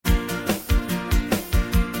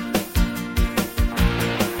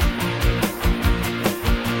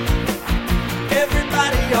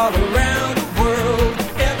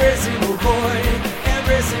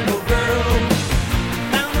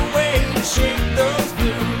those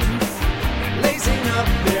blues, lacing up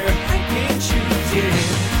their hiking shoes, yeah,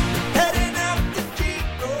 heading out to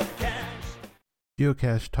geocache.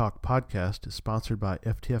 Geocache Talk podcast is sponsored by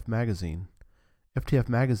FTF Magazine. FTF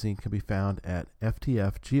Magazine can be found at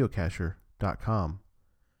ftfgeocacher.com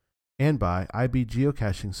and by IB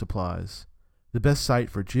Geocaching Supplies. The best site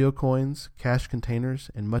for geocoins, cache containers,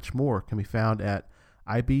 and much more can be found at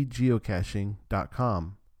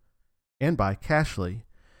ibgeocaching.com and by Cachly.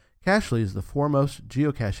 Cachly is the foremost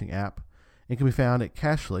geocaching app and can be found at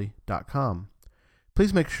cachly.com.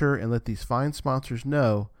 Please make sure and let these fine sponsors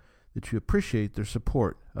know that you appreciate their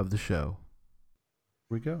support of the show.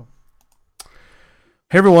 Here we go.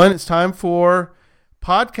 Hey everyone, it's time for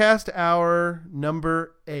podcast hour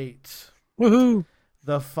number 8. Woohoo!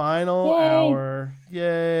 The final hour.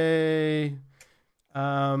 Yay.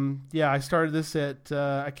 I started this at,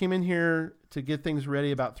 I came in here to get things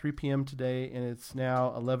ready about 3 p.m. today, and it's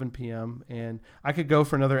now 11 p.m. and I could go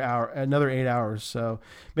for another 8 hours. So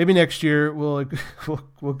maybe next year we'll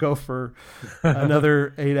go for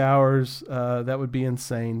another 8 hours. That would be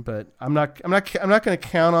insane, but I'm not going to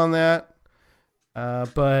count on that.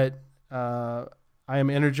 But I am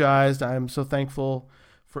energized. I am so thankful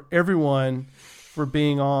for everyone for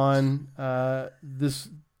being on this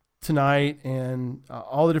tonight and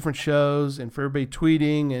all the different shows, and for everybody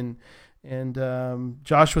tweeting and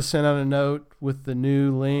Joshua sent out a note with the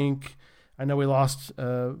new link. I know we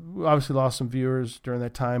obviously lost some viewers during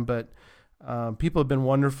that time, but people have been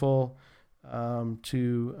wonderful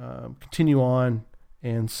to continue on,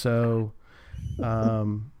 and so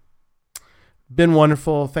been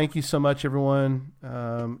wonderful. Thank you so much, everyone.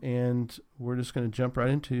 And we're just going to jump right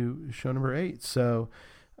into show number 8. So,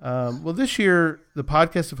 this year, the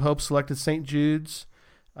Podcast of Hope selected St. Jude's,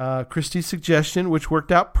 Christy's suggestion, which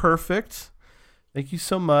worked out perfect. Thank you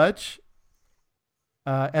so much.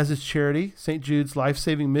 As its charity, St. Jude's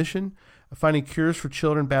life-saving mission of finding cures for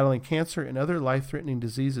children battling cancer and other life-threatening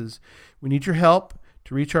diseases. We need your help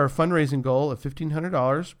to reach our fundraising goal of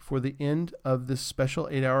 $1,500 before the end of this special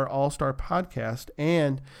 8-hour All-Star podcast.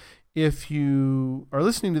 And if you are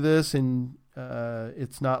listening to this and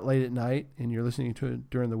it's not late at night and you're listening to it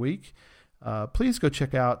during the week, please go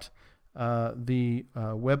check out the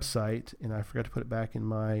website. And I forgot to put it back in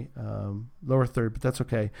my lower third, but that's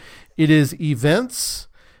okay. It is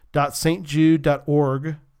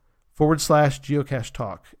events.stjude.org/geocache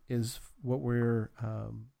talk is what we're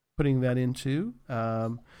putting that into. Let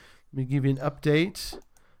me give you an update.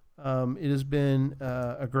 It has been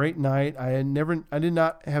a great night. I did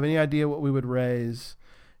not have any idea what we would raise.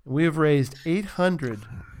 We have raised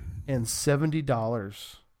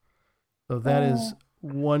 $870. So that is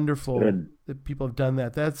wonderful. Good. That people have done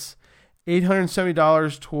that. That's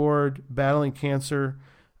 $870 toward battling cancer,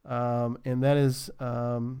 and that is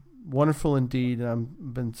wonderful indeed. And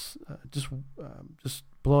I've been just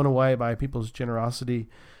blown away by people's generosity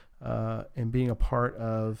and being a part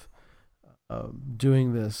of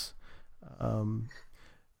doing this.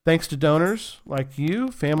 Thanks to donors like you,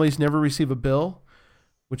 families never receive a bill,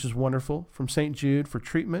 which is wonderful, from St. Jude for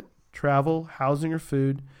treatment, travel, housing, or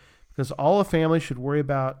food, because all a family should worry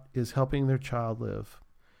about is helping their child live.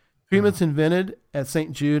 Treatments invented at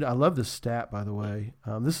St. Jude. I love this stat, by the way.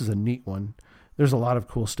 This is a neat one. There's a lot of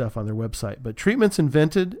cool stuff on their website, but treatments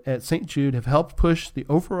invented at St. Jude have helped push the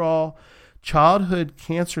overall childhood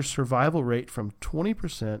cancer survival rate from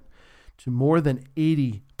 20% to more than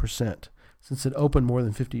 80% since it opened more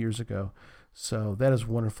than 50 years ago. So that is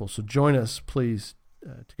wonderful. So join us, please.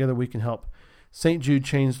 Together we can help St. Jude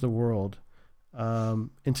change the world. And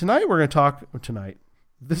tonight we're going to talk,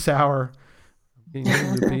 this hour,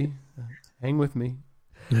 hang with me.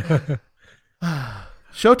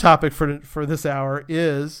 Show topic for this hour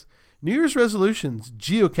is New Year's resolutions,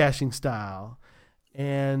 geocaching style.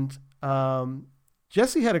 And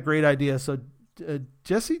Jesse had a great idea. So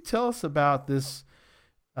Jesse, tell us about this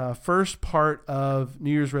first part of New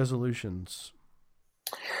Year's resolutions.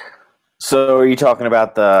 So are you talking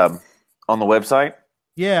about on the website?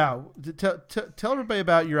 Yeah. Tell everybody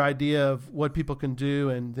about your idea of what people can do,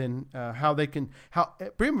 and then how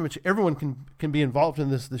pretty much everyone can be involved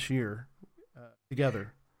in this year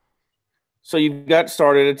together. So you've got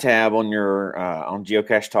started a tab on your on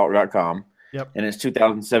geocachetalk.com. Yep. And it's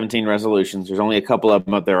 2017 resolutions. There's only a couple of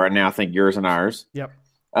them up there right now. I think yours and ours. Yep.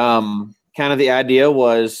 Kind of the idea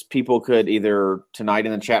was people could either tonight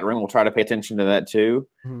in the chat room, we'll try to pay attention to that too,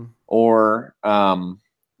 or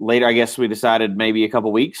later, I guess we decided maybe a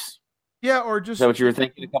couple weeks. Yeah, or just... Is that what you were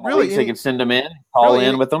thinking? A couple weeks, they could send them in,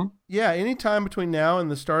 with them? Yeah, anytime between now and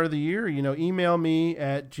the start of the year, email me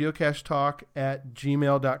at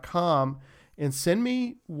geocachetalk@gmail.com, and send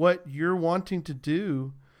me what you're wanting to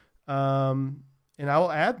do. And I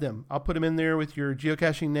will add them. I'll put them in there with your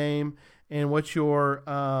geocaching name and what your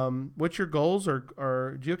goals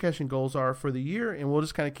or geocaching goals are for the year. And we'll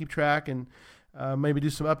just kind of keep track and maybe do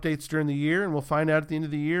some updates during the year. And we'll find out at the end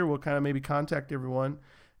of the year. We'll kind of maybe contact everyone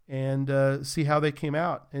and see how they came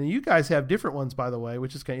out. And you guys have different ones, by the way,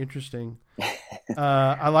 which is kind of interesting.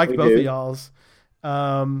 I like both of y'all's.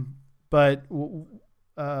 But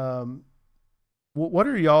what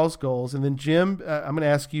are y'all's goals? And then Jim, I'm going to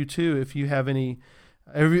ask you too if you have any,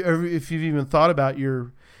 if you've even thought about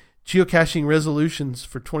your geocaching resolutions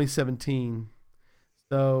for 2017.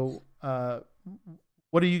 So,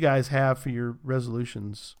 what do you guys have for your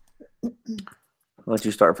resolutions? I'll let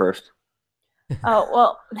you start first. Oh,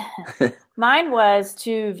 well, mine was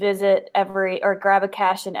to visit grab a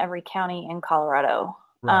cache in every county in Colorado.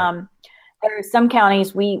 Right. There are some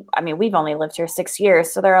counties we've only lived here 6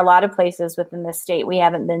 years, so there are a lot of places within the state we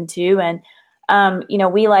haven't been to. And,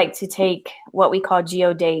 we like to take what we call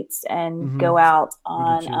geo dates and go out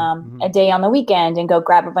on a day on the weekend and go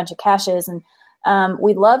grab a bunch of caches. And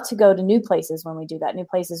we love to go to new places when we do that, new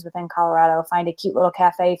places within Colorado, find a cute little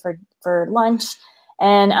cafe for lunch.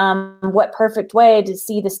 And what perfect way to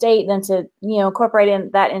see the state than to,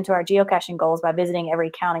 incorporate that into our geocaching goals by visiting every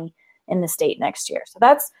county in the state next year. So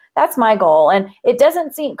that's my goal. And it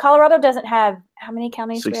doesn't seem, Colorado doesn't have, how many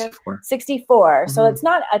counties? 64. 64. So it's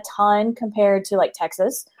not a ton compared to like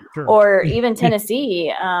Texas or even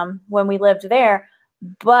Tennessee when we lived there.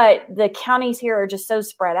 But the counties here are just so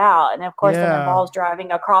spread out. And of course, that involves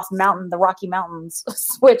driving across the Rocky Mountains,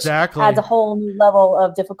 which adds a whole new level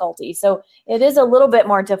of difficulty. So it is a little bit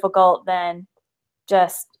more difficult than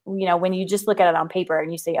just, when you just look at it on paper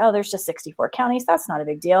and you say, oh, there's just 64 counties. That's not a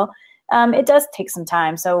big deal. It does take some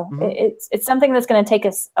time. So it's something that's going to take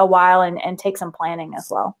us a while and take some planning as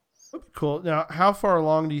well. Cool. Now, how far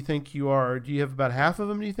along do you think you are? Do you have about half of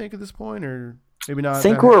them, do you think, at this point? Or maybe not? I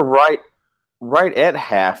think we're right at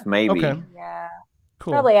half, maybe. Okay. Yeah.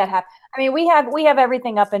 Cool. Probably at half. I mean, we have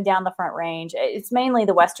everything up and down the Front Range. It's mainly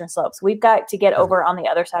the western slopes. We've got to get over on the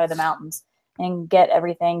other side of the mountains and get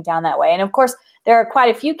everything down that way. And of course, there are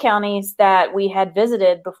quite a few counties that we had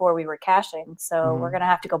visited before we were caching. So we're going to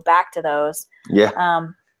have to go back to those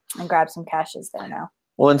and grab some caches there now.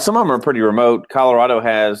 Well, and some of them are pretty remote. Colorado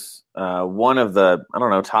has one of the,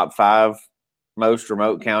 top 5 most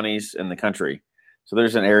remote counties in the country. So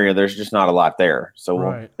there's an area, there's just not a lot there.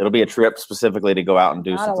 So it'll be a trip specifically to go out and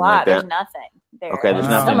do something like that. There's nothing there. Okay, there's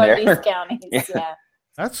nothing some there. Some of these counties, yeah.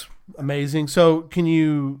 That's amazing. So can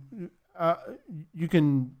you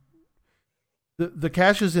the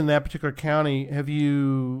caches in that particular county, have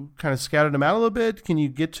you kind of scattered them out a little bit? Can you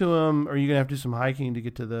get to them, or are you going to have to do some hiking to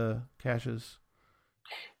get to the caches?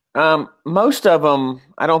 Most of them,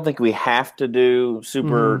 I don't think we have to do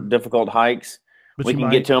super difficult hikes. But we can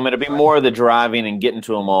get to them. It'll be more of the driving and getting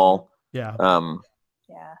to them all. Yeah.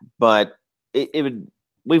 But it would.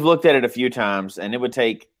 We've looked at it a few times, and it would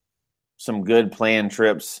take some good planned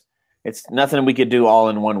trips. It's nothing we could do all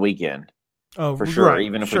in one weekend. Oh, for sure. Right.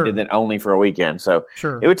 Even if we did that only for a weekend, so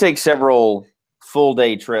it would take several full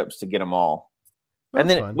day trips to get them all. That's and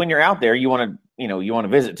then fun. when you're out there, you want to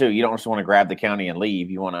visit too. You don't just want to grab the county and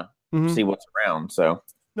leave. You want to see what's around. So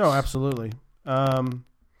no, absolutely.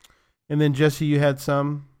 And then Jesse, you had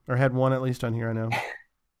had one at least on here, I know.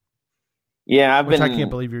 Yeah, I can't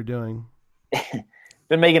believe you're doing.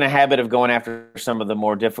 Been making a habit of going after some of the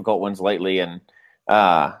more difficult ones lately, and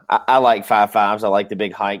I like 5.5s. I like the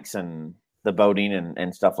big hikes and the boating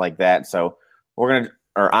and stuff like that. So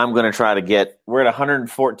I'm gonna try to get. We're at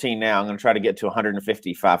 114 now. I'm gonna try to get to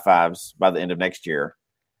 150 5.5s by the end of next year.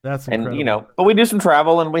 That's incredible. And but we do some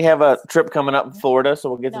travel, and we have a trip coming up in Florida, so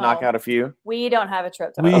we'll get to knock out a few. We don't have a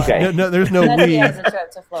trip to Florida. Okay. No, there's no we. He has a trip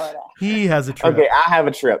to Florida. He has a trip. Okay, I have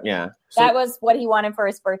a trip. Yeah. That was what he wanted for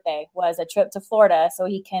his birthday, was a trip to Florida so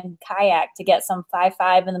he can kayak to get some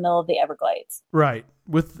 5.5 in the middle of the Everglades. Right.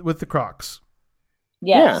 With the Crocs.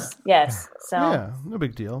 Yes. Yes. So yeah, no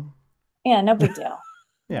big deal. Yeah, no big deal.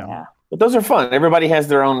 Yeah. But those are fun. Everybody has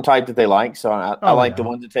their own type that they like. So I like the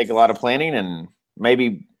ones that take a lot of planning and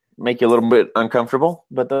maybe make you a little bit uncomfortable,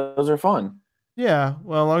 but those are fun. Yeah.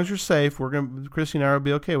 Well, as long as you're safe, Chrissy and I will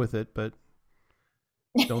be okay with it, but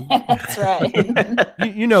don't. That's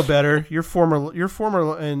right. you know better. You're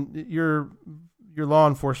former and you're law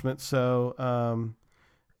enforcement. So,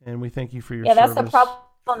 and we thank you for your service. That's the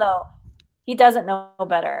problem though. He doesn't know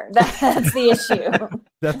better. That's the issue.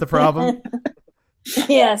 That's the problem.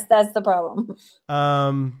 Yes, that's the problem.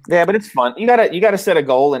 Yeah, but it's fun. You gotta set a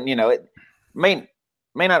goal, and it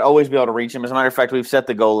may not always be able to reach them. As a matter of fact, we've set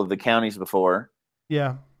the goal of the counties before.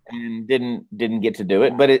 Yeah. and didn't get to do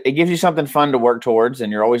it, but it gives you something fun to work towards,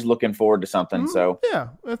 and you're always looking forward to something. So yeah,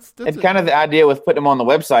 that's kind of the idea with putting them on the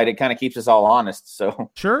website. It kind of keeps us all honest,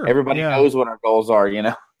 so sure everybody knows what our goals are.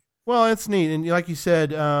 Well, it's neat, and like you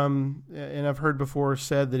said, and I've heard before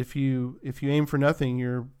said that if you aim for nothing,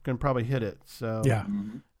 you're going to probably hit it. So yeah.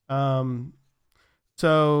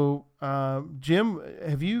 Jim,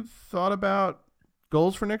 have you thought about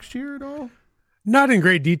goals for next year at all? Not in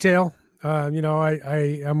great detail. I'm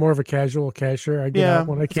more of a casual casher. I get out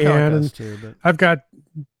when I can, and too, I've got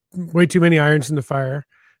way too many irons in the fire.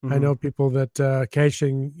 Mm-hmm. I know people that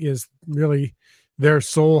cashing is really their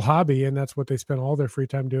sole hobby, and that's what they spend all their free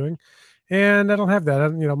time doing. And I don't have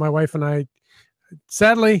that. My wife and I,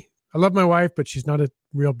 sadly, I love my wife, but she's not a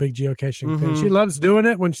real big geocaching fan. She loves doing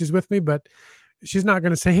it when she's with me, but she's not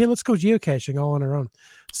going to say, "Hey, let's go geocaching" all on her own.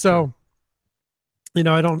 So, we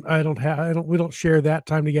don't share that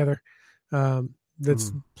time together.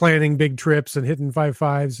 That's planning big trips and hitting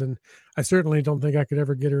 5.5s. And I certainly don't think I could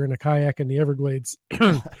ever get her in a kayak in the Everglades.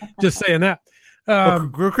 Just saying that.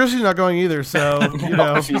 Chrissy's not going either. So,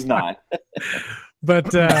 No, she's not.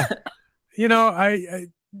 But, I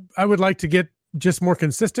would like to get just more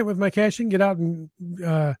consistent with my caching, get out and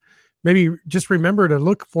maybe just remember to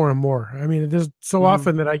look for them more. I mean, it is so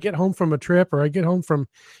often that I get home from a trip, or I get home from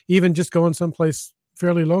even just going someplace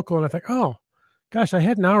fairly local, and I think, oh gosh, I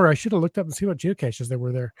had an hour. I should have looked up and see what geocaches there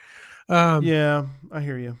were there. Yeah, I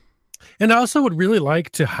hear you. And I also would really like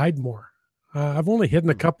to hide more. I've only hidden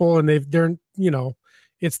a couple, and they're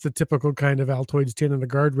it's the typical kind of Altoids tin and a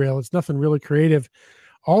guardrail. It's nothing really creative.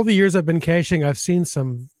 All the years I've been caching, I've seen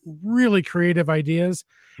some really creative ideas,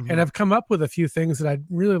 and I've come up with a few things that I'd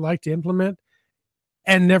really like to implement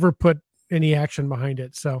and never put any action behind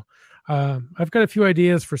it. So I've got a few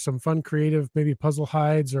ideas for some fun, creative, maybe puzzle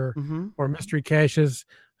hides or mystery caches.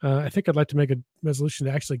 I think I'd like to make a resolution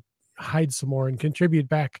to actually hide some more and contribute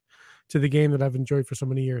back to the game that I've enjoyed for so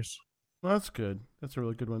many years. Well, that's good. That's a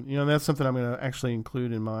really good one. That's something I'm going to actually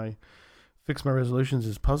include in my fix my resolutions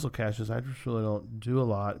is puzzle caches. I just really don't do a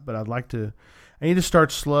lot, but I need to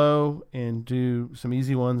start slow and do some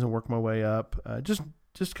easy ones and work my way up.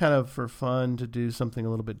 Just kind of for fun to do something a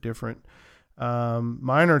little bit different.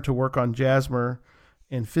 Mine are to work on Jasmer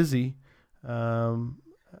and Fizzy. And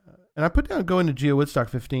I put down going to Geo Woodstock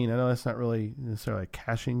 15. I know that's not really necessarily a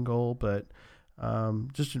caching goal, but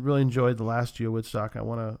just really enjoyed the last Geo Woodstock. I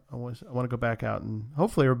want to go back out, and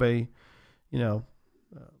hopefully everybody, a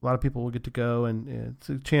lot of people will get to go, and it's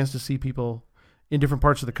a chance to see people in different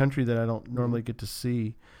parts of the country that I don't normally get to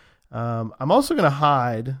see. I'm also going to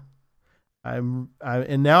hide. And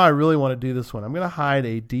now I really want to do this one. I'm going to hide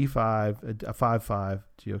a D5, a 5.5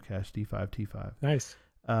 geocache, D5 T5. Nice.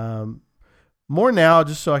 More now,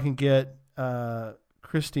 just so I can get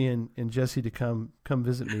Christy and Jesse to come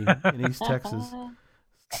visit me in East Texas.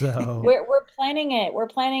 So we're planning it. We're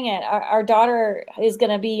planning it. Our daughter is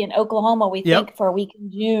going to be in Oklahoma, we think, for a week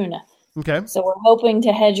in June. Okay. So we're hoping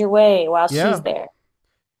to hedge your way while she's there.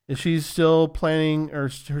 Is she still planning, or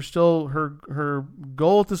her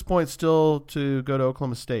goal at this point still to go to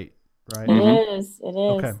Oklahoma State, right? It is.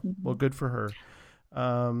 Okay. Well, good for her.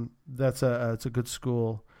 It's a good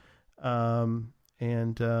school. I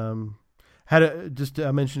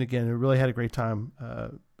mentioned again, I really had a great time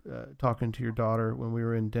talking to your daughter when we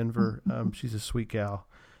were in Denver. She's a sweet gal.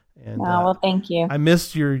 And well, thank you. I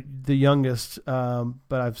missed the youngest, but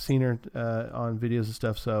I've seen her on videos and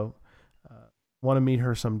stuff. So want to meet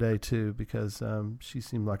her someday too, because she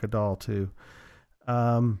seemed like a doll too.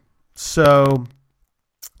 So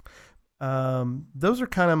those are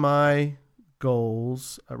kind of my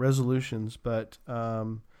goals, resolutions. But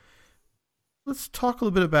let's talk a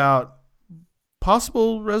little bit about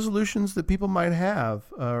possible resolutions that people might have,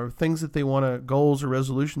 or things that they goals or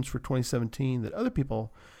resolutions for 2017 that other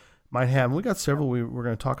people might have. And we got several we're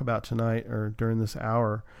going to talk about tonight or during this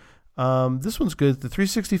hour. This one's good. The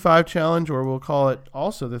 365 challenge, or we'll call it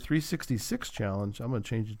also the 366 challenge. I'm going to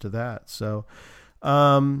change it to that. So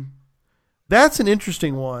that's an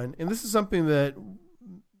interesting one. And this is something that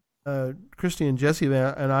Christy and Jesse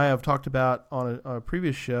and I have talked about on a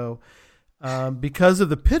previous show, because of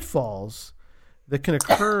the pitfalls that can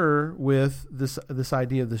occur with this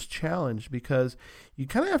idea of this challenge, because you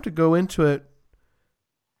kind of have to go into it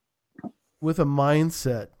with a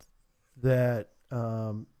mindset that,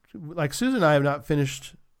 like Susan and I have not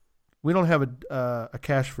finished. We don't have a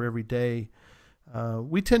cache for every day.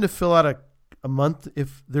 We tend to fill out a month.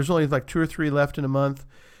 If there's only like 2 or 3 left in a month,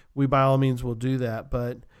 we by all means will do that.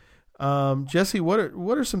 But Jesse, what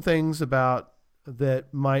are some things about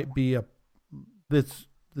that might be that's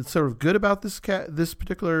sort of good about this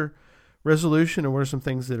particular resolution, or what are some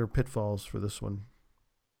things that are pitfalls for this one?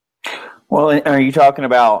 Well, are you talking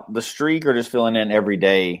about the streak or just filling in every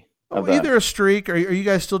day? Either a streak. Are you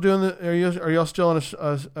guys still doing the? Are y'all still on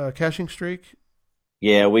a caching streak?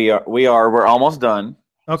 Yeah, we are. We're almost done.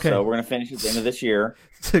 Okay, so we're gonna finish at the end of this year.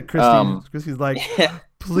 Christy's like,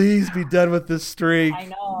 please be done with this streak. I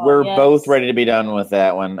know. We're both ready to be done with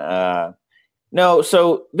that one. No,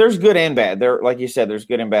 so there's good and bad. There, like you said, there's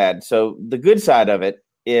good and bad. So the good side of it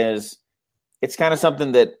is it's kind of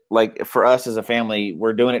something that, like, for us as a family,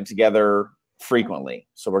 we're doing it together frequently.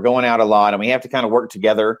 So we're going out a lot, and we have to kind of work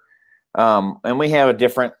together. And we have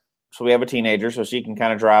so we have a teenager, so she can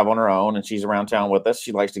kind of drive on her own, and she's around town with us.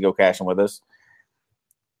 She likes to go caching with us.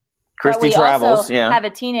 Christy travels. We have a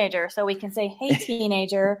teenager, so we can say, "Hey,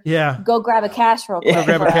 teenager, go grab a cache real quick. Go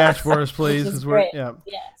grab a cache for us, please." Which is great. Yes.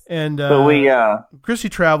 And but Christy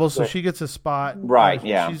travels, so she gets a spot. Right.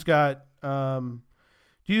 Yeah. She's got. Do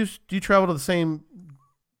you travel to the same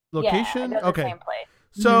location? Yeah, I go to the same place.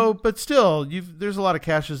 So, but still, there's a lot of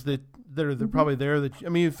caches that are probably there.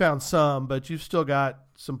 You've found some, but you've still got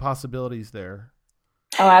some possibilities there.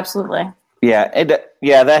 Oh, absolutely. Yeah,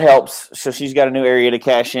 that helps. So she's got a new area to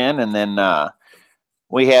cache in, and then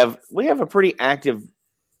we have a pretty active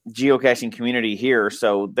geocaching community here.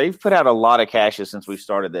 So they've put out a lot of caches since we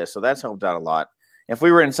started this, so that's helped out a lot. If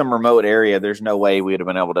we were in some remote area, there's no way we would have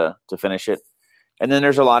been able to finish it. And then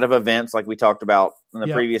there's a lot of events, like we talked about in the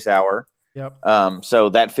previous hour. Yep. So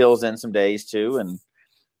that fills in some days too,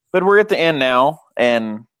 but we're at the end now,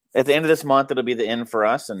 and at the end of this month, it'll be the end for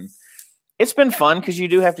us, and it's been fun because you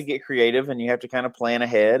do have to get creative, and you have to kind of plan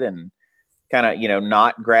ahead and kind of,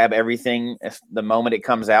 not grab everything the moment it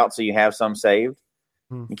comes out, so you have some saved.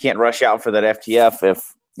 You can't rush out for that FTF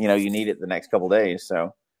if, you need it the next couple of days.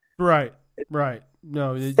 So Right.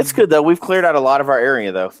 No, it's good though. We've cleared out a lot of our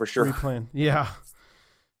area though, for sure. Plan. Yeah.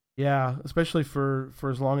 Especially for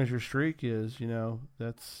as long as your streak is,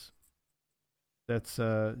 that's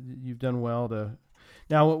you've done well to.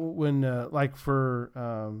 Now, when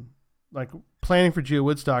planning for Geo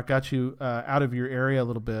Woodstock got you out of your area a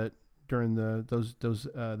little bit during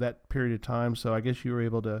that period of time, so I guess you were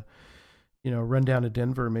able to, run down to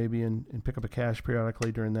Denver maybe and pick up a cache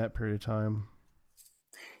periodically during that period of time.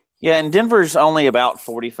 Yeah, and Denver's only about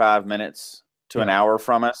 45 minutes to an hour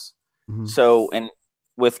from us. Mm-hmm. So, and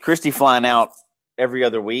with Christy flying out every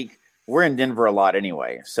other week, we're in Denver a lot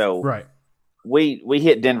anyway. So right. We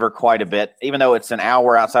hit Denver quite a bit. Even though it's an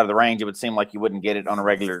hour outside of the range, it would seem like you wouldn't get it on a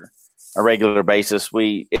regular basis.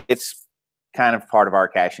 It's kind of part of our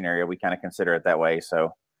caching area. We kind of consider it that way.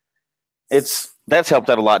 So that's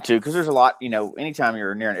helped out a lot too, because there's a lot, anytime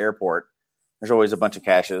you're near an airport, there's always a bunch of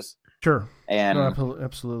caches. Sure. And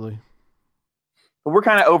absolutely. But we're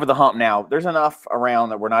kind of over the hump now. There's enough around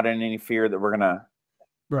that we're not in any fear that we're gonna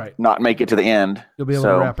not make it to the end. You'll be able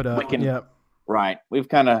to wrap it up. Right. We've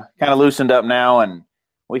kind of loosened up now, and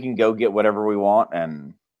we can go get whatever we want.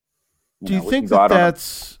 And do you think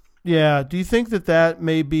that's do you think that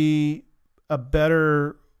may be a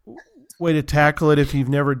better way to tackle it if you've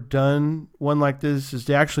never done one like this, is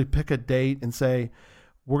to actually pick a date and say,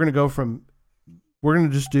 we're going to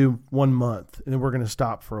just do 1 month and then we're going to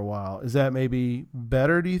stop for a while? Is that maybe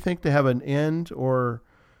better, do you think, to have an end, or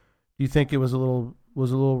do you think it was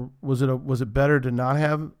it better to not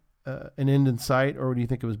have an end in sight, or do you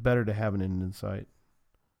think it was better to have an end in sight?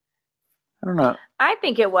 I don't know. I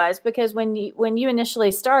think it was, because when we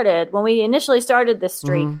initially started this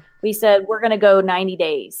streak, we said we're going to go 90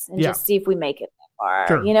 days and just see if we make it that far.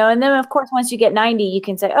 Sure. And then of course once you get 90, you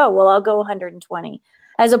can say, oh well, I'll go 120,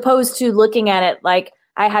 as opposed to looking at it like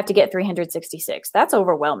I have to get 366. That's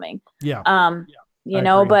overwhelming. Yeah. But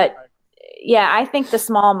I think the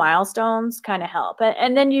small milestones kind of help.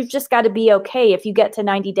 And then you've just got to be okay if you get to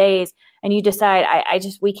 90 days and you decide,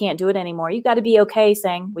 we can't do it anymore. You got to be okay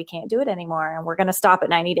saying we can't do it anymore and we're going to stop at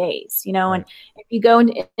 90 days, Right. And if you go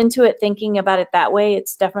into it thinking about it that way,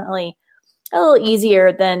 it's definitely a little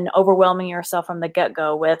easier than overwhelming yourself from the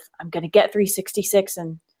get-go with, I'm going to get 366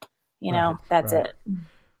 and, that's it.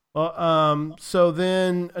 Well, so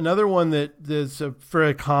then another one that's a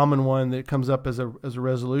very common one that comes up as a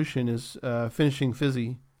resolution is finishing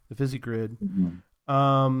the Fizzy Grid.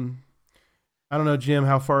 Mm-hmm. I don't know, Jim,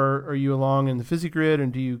 how far are you along in the Fizzy Grid,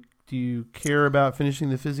 and do you care about finishing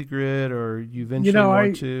the Fizzy Grid, or you eventually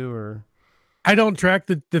want to? Or I don't track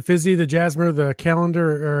the Fizzy, the Jasmer, the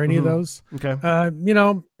calendar, or any of those. Okay. I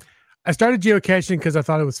started geocaching because I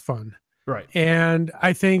thought it was fun. Right. And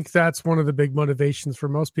I think that's one of the big motivations for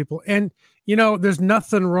most people. And, there's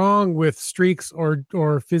nothing wrong with streaks or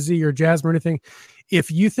Fizzy or Jasmer or anything.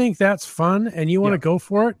 If you think that's fun and you want to go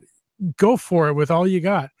for it with all you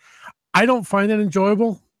got. I don't find it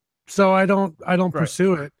enjoyable, so I don't Right.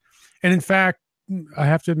 pursue it. And in fact, I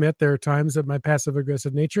have to admit there are times that my passive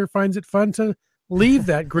aggressive nature finds it fun to leave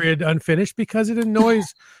that grid unfinished because it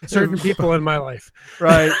annoys certain people in my life.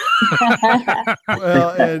 Right. Well,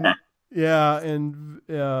 and yeah, and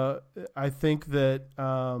I think that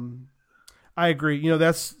I agree. You know,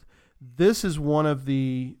 this is one of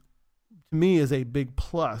the, to me, is a big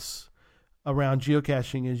plus around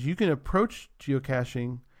geocaching is you can approach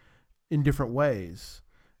geocaching in different ways.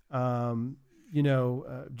 You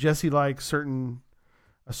know, Jesse likes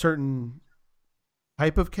a certain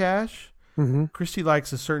type of cache. Mm-hmm. Christy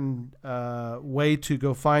likes a certain way to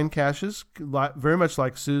go find caches, very much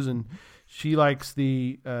like Susan. She likes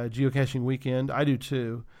the geocaching weekend. I do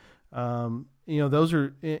too. You know, those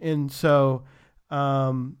are, and so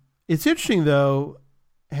it's interesting though.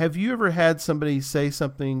 Have you ever had somebody say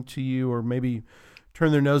something to you, or maybe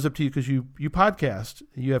turn their nose up to you because you podcast?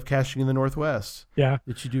 You have Caching in the Northwest, Yeah,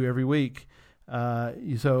 that you do every week.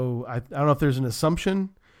 So I don't know if there's an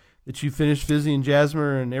assumption that you finished Fizzy and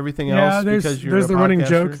Jasmer and everything else because you're there's a the running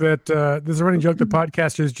joke podcaster? that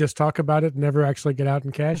podcasters just talk about it and never actually get out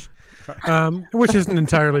and cache, which isn't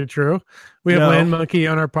entirely true. We have No. Land Monkey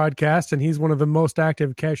on our podcast, and he's one of the most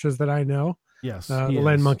active caches that I know. Yes, The he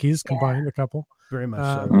Land is. Monkeys combined, a couple. Very much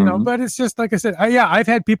so. You know, but it's just like I said. I've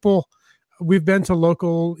had people. We've been to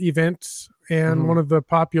local events, and Mhm. one of the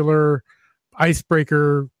popular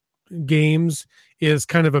icebreaker games is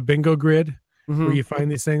kind of a bingo grid Mhm. where you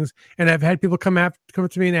find these things. And I've had people come up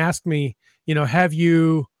to me and ask me, you know, have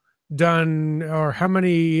you done, or how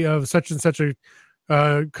many of such and such a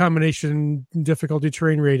combination difficulty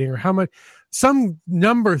terrain rating, or how much, some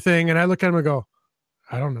number thing. And I look at them and go,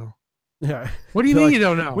 I don't know. Yeah. What do you They're mean like, you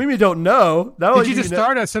don't know? We mean don't know. Not only Did you do just know-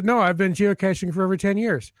 start? I said, no, I've been geocaching for over 10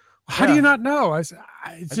 years. How do Yeah. you not know? I said,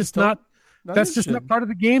 it's I just don't- not, that's just not interested. part of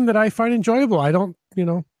the game that I find enjoyable. I don't, you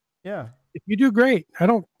know, Yeah. if you do great, I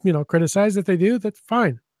don't, you know, criticize that they do. That's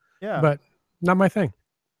fine, Yeah. but not my thing.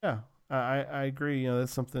 Yeah, I agree. You know,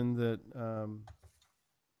 that's something that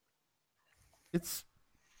it's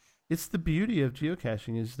the beauty of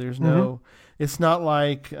geocaching is there's no. It's not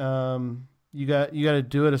like you got to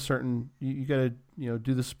do it a certain. You got to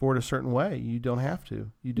do the sport a certain way. You don't have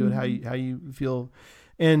to. You do it how you feel,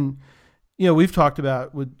 and we've talked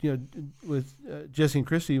about with Jesse and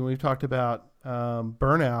Christy when we've talked about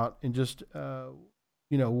burnout and just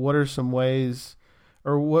what are some ways.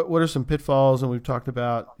 Or what are some pitfalls? And we've talked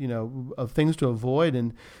about of things to avoid,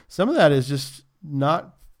 and some of that is just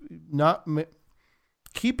not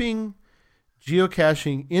keeping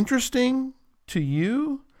geocaching interesting to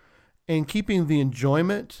you, and keeping the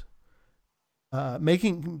enjoyment,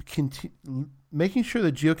 making sure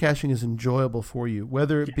that geocaching is enjoyable for you,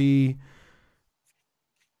 whether it be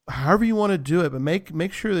however you want to do it, but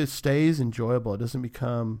make sure that it stays enjoyable. It doesn't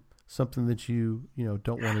become something that you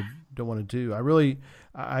don't want to do.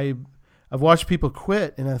 I've watched people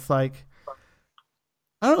quit, and it's like,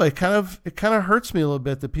 I don't know, it kind of hurts me a little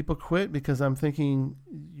bit that people quit, because I'm thinking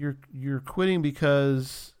you're quitting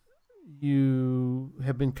because you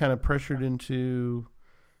have been kind of pressured into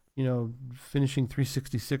finishing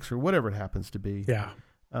 366 or whatever it happens to be. Yeah.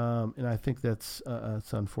 And I think that's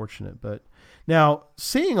it's unfortunate. But now,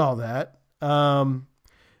 seeing all that,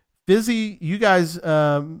 Fizzy, you guys,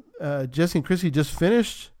 Jesse and Chrissy just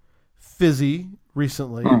finished Fizzy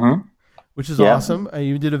recently, which is awesome.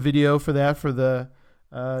 You did a video for that for the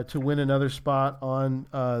to win another spot on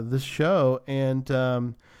this show, and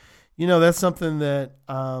that's something that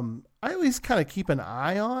I at least kind of keep an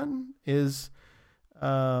eye on is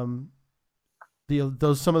some of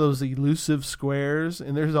those elusive squares,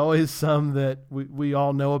 and there's always some that we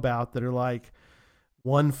all know about that are like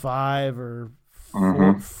 1.5 or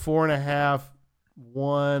 4.5,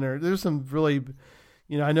 1, or there's some really,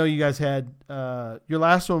 I know you guys had your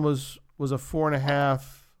last one was a 4.5,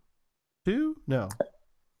 2? No,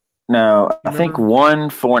 I think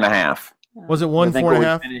 4.5. Was it 1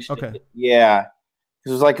 4.5? Okay, yeah, it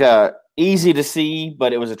was like a easy to see,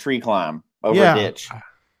 but it was a tree climb over a ditch.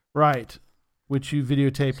 Right. Which you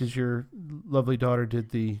videotaped as your lovely daughter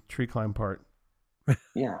did the tree climb part.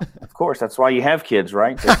 Yeah, of course. That's why you have kids,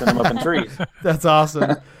 right? They send them up in trees. That's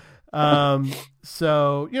awesome.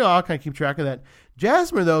 So, I'll kind of keep track of that.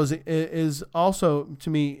 Jasmer, though, is also, to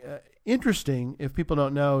me, interesting. If people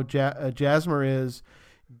don't know, Jasmer is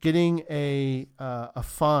getting a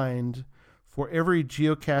find for every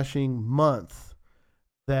geocaching month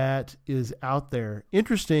that is out there.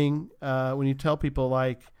 Interesting when you tell people,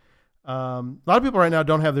 like, a lot of people right now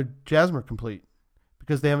don't have their Jasmer complete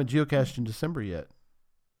because they haven't geocached in December yet.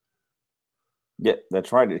 Yeah,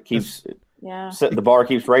 that's right. It keeps Yeah. the bar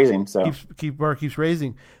keeps raising. So keeps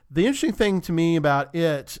raising. The interesting thing to me about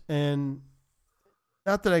it, and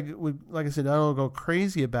not that I would, like I said, I don't go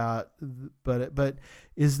crazy about, but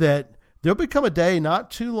is that there'll become a day not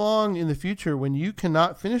too long in the future when you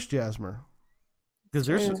cannot finish Jasmer, because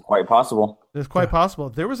it's quite possible. It's quite possible.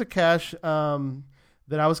 There was a cache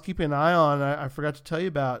that I was keeping an eye on. I forgot to tell you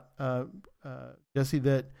about, Jesse,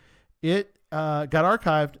 that it got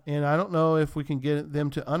archived, and I don't know if we can get them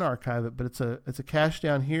to unarchive it, but it's a cache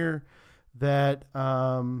down here that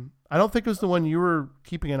I don't think it was the one you were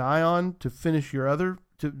keeping an eye on to finish your other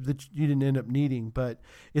that you didn't end up needing, but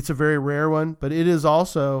it's a very rare one. But it is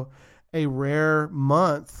also a rare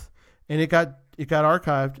month, and it got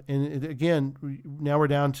archived, and again now we're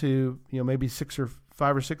down to maybe 5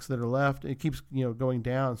 or 6 that are left. It keeps going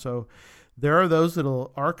down. So there are those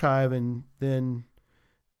that'll archive, and then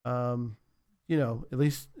at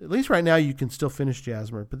least right now you can still finish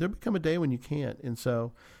Jasmer, but there'll become a day when you can't. And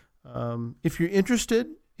so if you're interested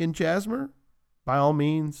in Jasmer, by all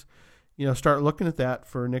means, start looking at that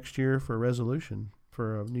for next year for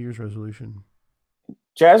a New Year's resolution.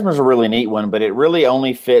 Jasmer's a really neat one, but it really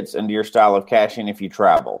only fits into your style of caching if you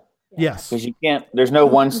travel. Yes, because you can't. There's no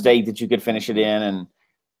one state that you could finish it in,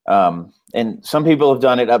 and some people have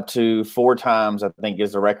done it up to 4 times. I think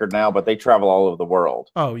is the record now, but they travel all over the world.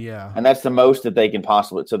 Oh yeah, and that's the most that they can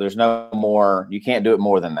possibly. So there's no more. You can't do it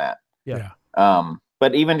more than that. Yeah.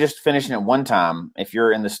 But even just finishing it one time, if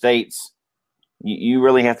you're in the States, you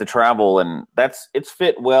really have to travel, and it's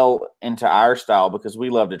fit well into our style because we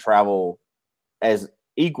love to travel as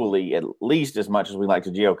equally, at least as much as we like to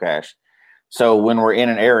geocache. So when we're in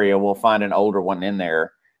an area, we'll find an older one in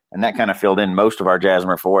there, and that kind of filled in most of our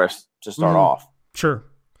Jasmer for us to start off. Sure.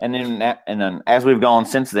 And then as we've gone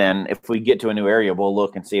since then, if we get to a new area, we'll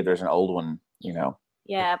look and see if there's an old one,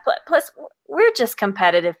 Yeah. Plus, we're just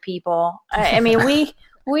competitive people. I mean,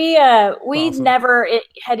 we awesome.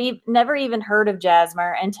 never even heard of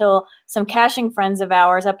Jasmer until some caching friends of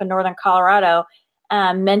ours up in northern Colorado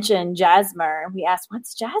mentioned Jasmer. We asked,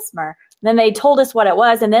 "What's Jasmer?" Then they told us what it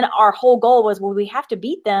was, and then our whole goal was, well, we have to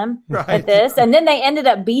beat them at this. And then they ended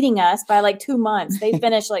up beating us by like 2 months. They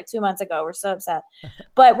finished like 2 months ago. We're so upset.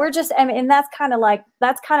 But we're just, and that's kind of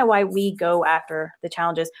why we go after the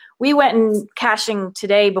challenges. We went and caching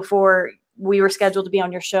today before we were scheduled to be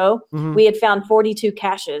on your show. Mm-hmm. We had found 42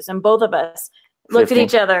 caches, and both of us looked 50. at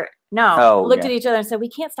each other. Looked at each other and said, we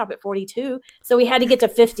can't stop at 42. So we had to get to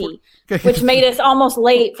 50, which made us almost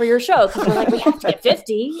late for your show. Because we're like, we have to get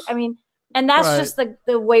 50. I mean, and that's just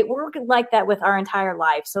the way we're like that with our entire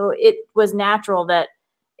life. So it was natural that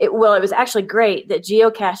it was actually great that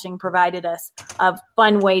geocaching provided us a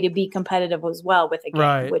fun way to be competitive as well with a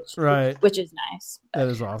game, which is nice. That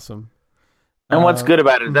is awesome. And what's good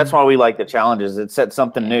about it, that's why we like the challenges. It sets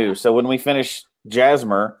something new. So when we finish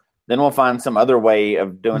Jasmer, then we'll find some other way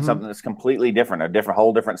of doing something that's completely different,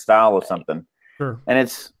 whole different style of something. Sure. And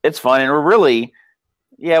it's fun. And we're really,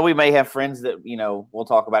 we may have friends that, we'll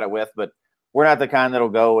talk about it with, but we're not the kind that'll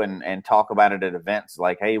go and talk about it at events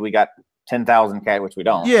like, hey, we got 10,000 cat, which we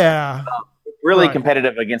don't. Yeah. It's really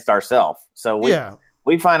competitive against ourselves. So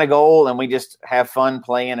we find a goal and we just have fun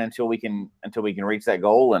playing until we can reach that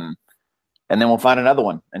goal. And then we'll find another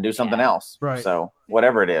one and do something else. Right. So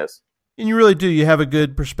whatever it is. And you really do. You have a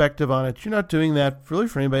good perspective on it. You're not doing that really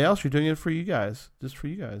for anybody else. You're doing it for you guys, just for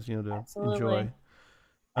you guys, to enjoy.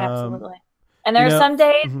 Absolutely. And there are some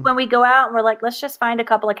days when we go out and we're like, let's just find a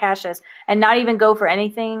couple of caches and not even go for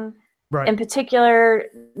anything in particular,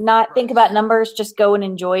 not think about numbers, just go and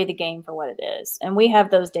enjoy the game for what it is. And we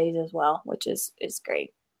have those days as well, which is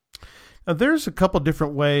great. Now, there's a couple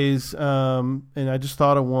different ways, and I just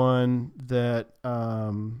thought of one that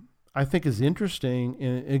I think is interesting.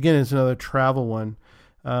 And again, it's another travel one.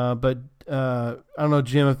 But I don't know,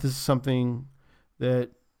 Jim, if this is something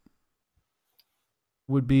that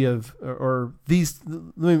would be or these.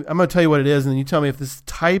 I'm going to tell you what it is, and then you tell me if this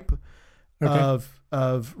type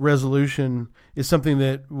of resolution is something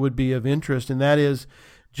that would be of interest, and that is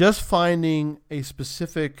just finding a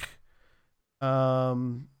specific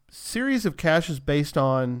series of caches based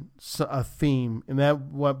on a theme. And that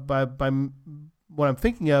what I'm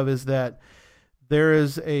thinking of is that there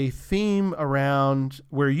is a theme around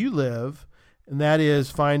where you live, and that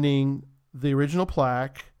is finding the original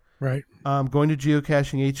plaque. Right. Going to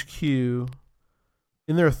Geocaching HQ.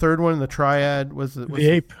 Isn't there a third one in the triad?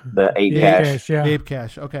 The ape. The ape cache. Yeah. The ape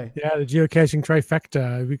cache. Okay. Yeah, the geocaching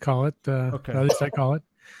trifecta, we call it. At least I call it.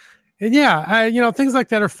 And things like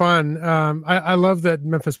that are fun. I love that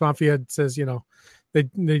Memphis Mafia says, they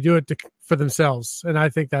do it for themselves. And I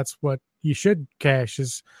think that's what you should cache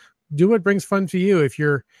is do what brings fun to you. If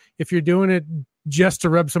you're doing it just to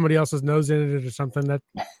rub somebody else's nose in it or something, that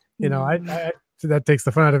I that takes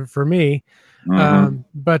the fun out of it for me.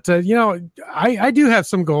 But I do have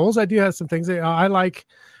some goals. I do have some things that I like.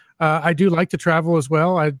 I do like to travel as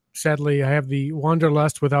well. I have the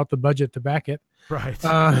wanderlust without the budget to back it. Right.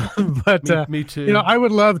 But me too. I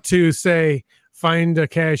would love to say find a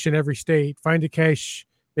cache in every state, find a cache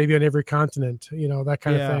maybe on every continent. That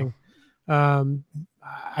kind of thing.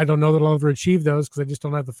 I don't know that I'll ever achieve those because I just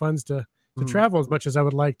don't have the funds to travel as much as I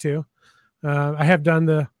would like to. I have done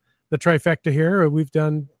the trifecta here. We've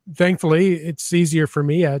done, thankfully, it's easier for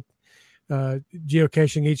me at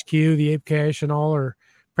Geocaching HQ, the Ape Cache, and all are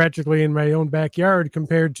practically in my own backyard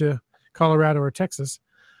compared to Colorado or Texas.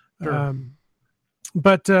 Sure.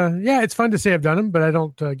 But it's fun to say I've done them, but I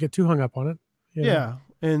don't get too hung up on it. Yeah.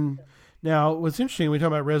 And now what's interesting, we talk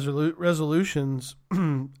about resolutions.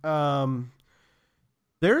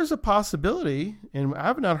 There's a possibility, and I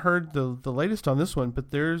have not heard the latest on this one, but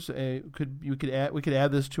we could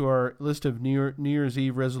add this to our list of New Year's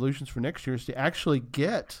Eve resolutions for next year, is to actually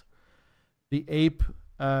get the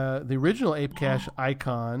original Ape Cache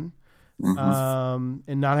icon,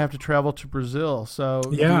 and not have to travel to Brazil. So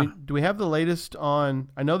do we have the latest on?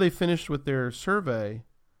 I know they finished with their survey.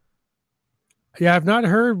 Yeah, I've not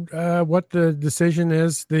heard what the decision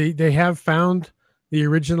is. They have found the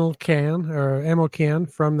original can or ammo can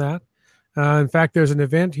from that. In fact, there's an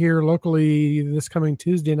event here locally this coming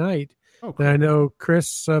Tuesday night that I know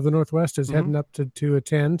Chris of the Northwest is heading up to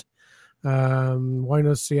attend.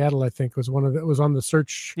 Wino Seattle, I think, was was on the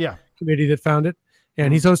search committee that found it.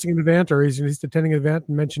 And he's hosting an event, or he's attending an event,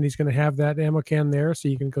 and mentioned he's going to have that ammo can there, so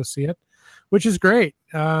you can go see it, which is great.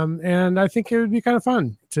 And I think it would be kind of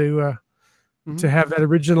fun to have that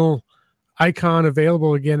original icon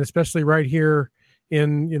available again, especially right here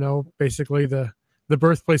in basically the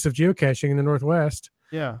birthplace of geocaching in the Northwest.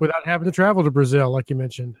 Yeah, without having to travel to Brazil, like you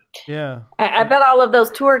mentioned. Yeah, I bet all of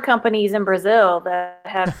those tour companies in Brazil that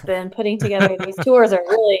have been putting together these tours are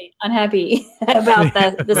really unhappy about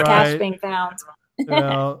this cache being found.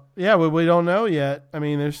 Well, we don't know yet. I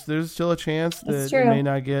mean, there's still a chance that it may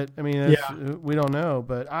not get. I mean, we don't know.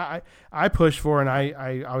 But I pushed for, and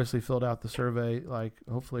I obviously filled out the survey. Like,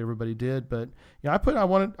 hopefully everybody did. But I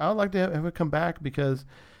would like to have it come back because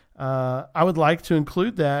I would like to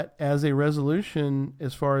include that as a resolution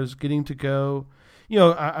as far as getting to go.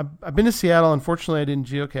 I've been to Seattle. Unfortunately, I didn't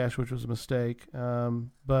geocache, which was a mistake.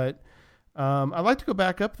 But I'd like to go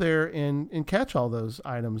back up there and catch all those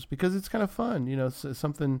items because it's kind of fun. It's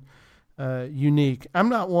something unique. I'm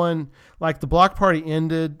not one, like the block party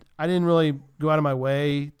ended. I didn't really go out of my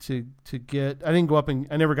way to get. I didn't go up and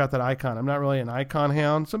I never got that icon. I'm not really an icon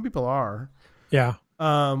hound. Some people are. Yeah.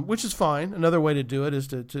 Which is fine. Another way to do it is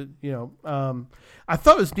to I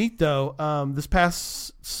thought it was neat though. This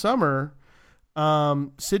past summer,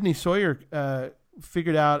 Sydney Sawyer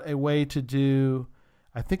figured out a way to do,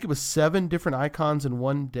 I think it was 7 different icons in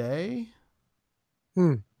one day.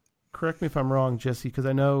 Correct me if I'm wrong, Jesse, because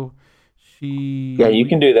I know she. Yeah, you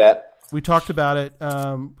can do that. We talked about it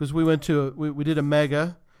because we went to we did a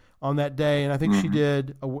mega on that day, and I think she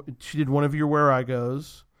did one of your Where I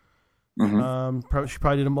Goes. She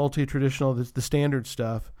probably did a multi-traditional, the standard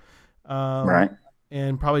stuff, right?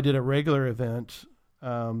 And probably did a regular event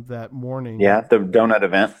that morning. Yeah, the donut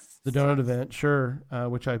event. The donut event, sure,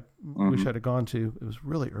 which I wish I'd have gone to. It was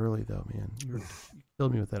really early, though, man. You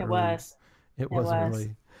killed me with that. It was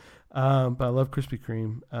early. But I love Krispy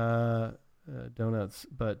Kreme donuts.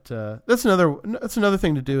 But that's another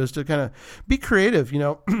thing to do is to kind of be creative.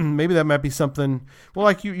 Maybe that might be something. Well,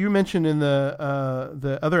 like you mentioned in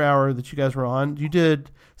the other hour that you guys were on, you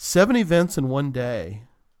did 7 events in one day.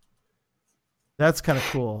 That's kind of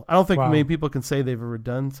cool. I don't think many people can say they've ever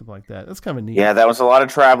done something like that. That's kind of neat. Yeah, that was a lot of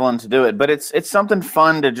traveling to do it, but it's something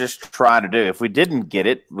fun to just try to do. If we didn't get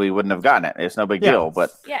it, we wouldn't have gotten it. It's no big deal.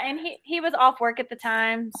 But and he was off work at the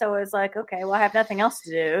time, so it was like, okay, well, I have nothing else to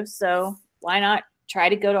do, so why not try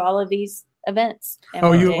to go to all of these events?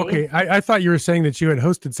 Okay. I thought you were saying that you had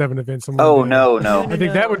hosted 7 events. No. I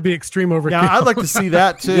think that would be extreme overkill. Yeah, I'd like to see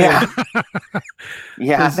that too.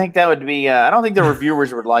 Yeah, I think that would be. I don't think the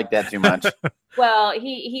reviewers would like that too much. Well,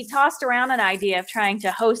 he tossed around an idea of trying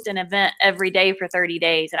to host an event every day for 30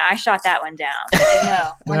 days, and I shot that one down.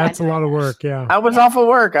 No, that's a lot of work. Yeah, I was off of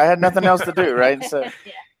work. I had nothing else to do, right? So.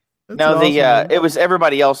 No, awesome. It was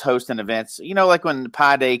everybody else hosting events. Like when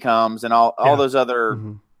Pi Day comes and all those other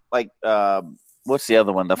like what's the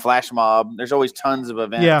other one? The Flash Mob. There's always tons of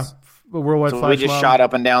events. Yeah, the Worldwide Flash Mob. We just shot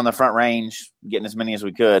up and down the Front Range, getting as many as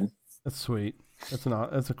we could. That's sweet.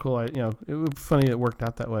 That's a cool, it was funny it worked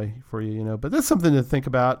out that way for you, but that's something to think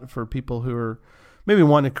about for people who are maybe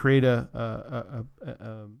wanting to create a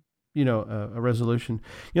resolution.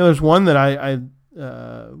 There's one that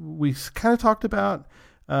we kind of talked about.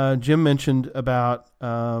 Jim mentioned about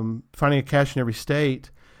finding a cache in every state.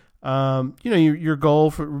 Your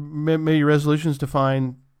goal for maybe your resolution is to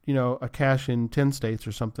find a cache in 10 states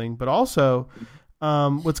or something, but also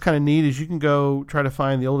what's kind of neat is you can go try to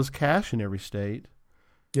find the oldest cache in every state.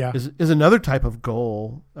 Yeah, is another type of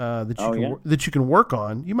goal that you can work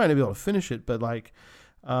on. You might not be able to finish it, but like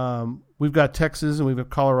we've got Texas and we've got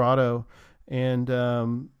Colorado,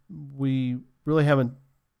 and we really haven't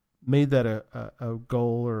made that a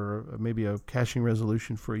goal or maybe a caching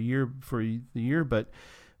resolution for the year, but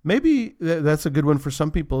maybe that's a good one for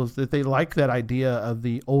some people, is that they like that idea of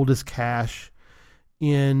the oldest cache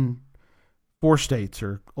in 4 states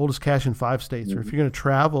or oldest cache in 5 states. Mm-hmm. Or if you're going to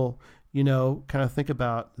travel, kind of think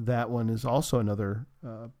about that one is also another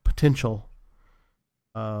potential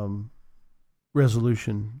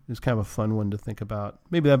resolution. Is kind of a fun one to think about.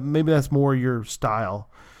 Maybe that's more your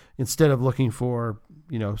style, instead of looking for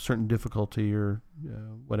certain difficulty or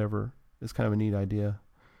whatever. It's kind of a neat idea.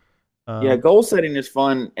 Goal setting is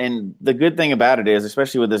fun, and the good thing about it is,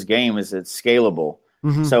 especially with this game, is it's scalable.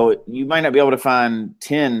 Mm-hmm. So you might not be able to find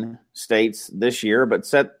 10 states this year, but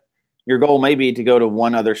set your goal maybe to go to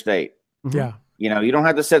one other state. Mm-hmm. Yeah. You don't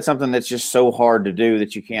have to set something that's just so hard to do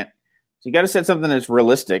that you can't. So you got to set something that's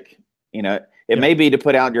realistic. It may be to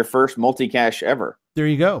put out your first multi-cache ever. There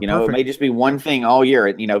you go. It may just be one thing all year.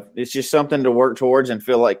 It's just something to work towards and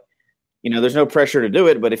feel like, there's no pressure to do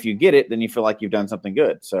it, but if you get it, then you feel like you've done something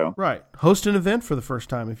good. So right. Host an event for the first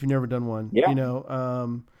time if you've never done one. Yeah.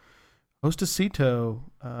 Host a CETO.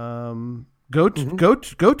 Go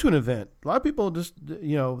to an event. A lot of people just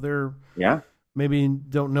they're maybe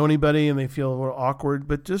don't know anybody and they feel a little awkward,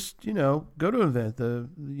 but just go to an event.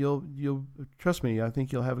 You'll trust me. I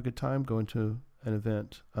think you'll have a good time going to an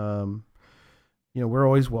event. We're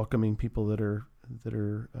always welcoming people that are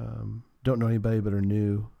don't know anybody but are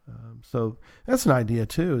new. So that's an idea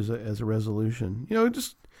too, as a resolution.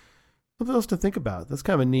 Just something else to think about. That's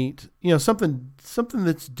kind of a neat, something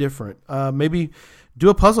that's different. Maybe do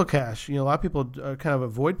a puzzle cache. A lot of people kind of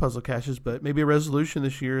avoid puzzle caches, but maybe a resolution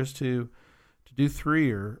this year is to do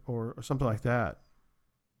 3 or something like that.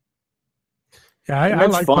 Yeah, I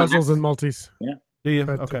like fun. Puzzles and multis. Yeah. Do you?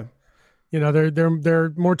 But, okay.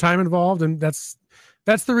 They're more time involved, and that's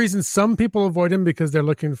the reason some people avoid them, because they're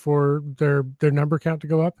looking for their number count to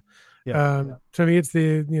go up. Yeah. To me, it's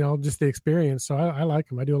the just the experience. So I like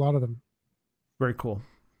them. I do a lot of them. Very cool.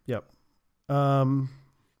 Yep.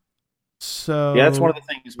 So that's one of the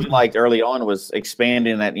things we liked early on, was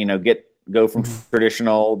expanding that. Go from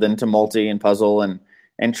traditional then to multi and puzzle and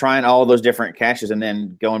trying all those different caches, and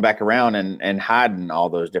then going back around and hiding all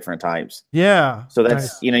those different types. Yeah. So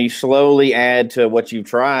that's, you slowly add to what you've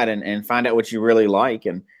tried and find out what you really like.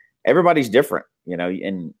 And everybody's different,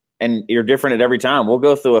 and you're different at every time. We'll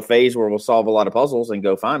go through a phase where we'll solve a lot of puzzles and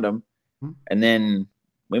go find them. Mm-hmm. And then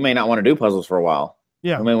we may not want to do puzzles for a while.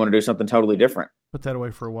 Yeah. We may want to do something totally different. Put that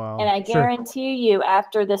away for a while. And I guarantee you,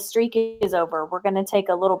 after the streak is over, we're going to take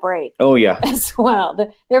a little break. Oh, yeah. As well.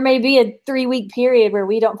 There may be a 3-week period where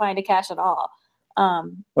we don't find a cache at all.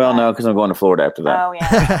 No, because I'm going to Florida after that. Oh,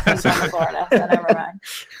 yeah. He's going to Florida, so never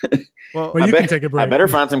mind. Well, you can take a break. I better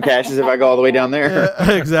find some caches if I go all the way down there.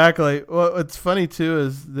 Yeah, exactly. Well, what's funny, too,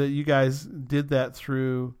 is that you guys did that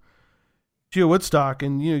through Geo Woodstock,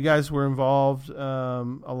 and you guys were involved a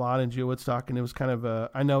lot in Geo Woodstock, and it was kind of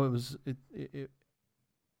I know it was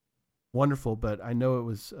wonderful, but I know it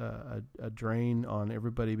was a drain on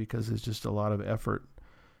everybody, because it's just a lot of effort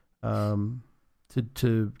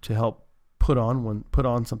to help put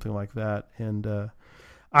on something like that. And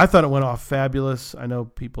I thought it went off fabulous. I know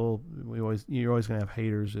people, you're always going to have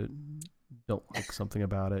haters that don't like something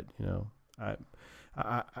about it.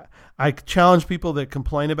 I challenge people that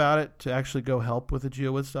complain about it to actually go help with the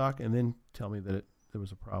Geo Woodstock and then tell me that there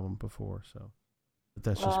was a problem before. So. But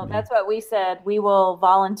that's just me. That's what we said. We will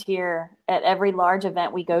volunteer at every large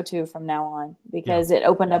event we go to from now on, because it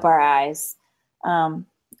opened up our eyes.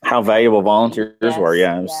 How valuable volunteers were.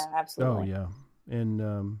 Yeah. Absolutely. Oh, yeah.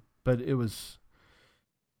 And, but it was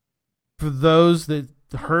for those that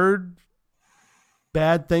heard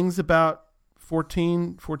bad things about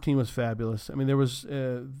 14 was fabulous. I mean, there was,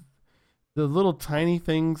 the little tiny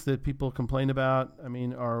things that people complain about, I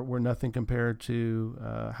mean, were nothing compared to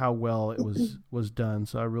how well it was done.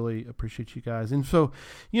 So I really appreciate you guys. And so,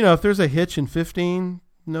 if there's a hitch in 15,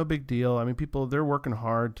 no big deal. I mean, they're working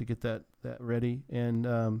hard to get that ready,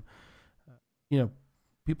 and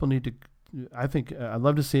people need to I think I'd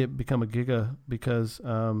love to see it become a giga because,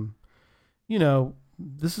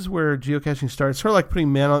 this is where geocaching starts. Sort of like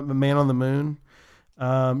putting man on the moon.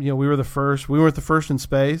 We were the first. We weren't the first in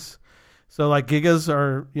space. So like gigas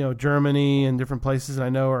are, Germany and different places. And I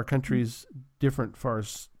know our country's different as far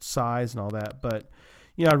as size and all that. But,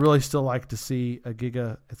 I'd really still like to see a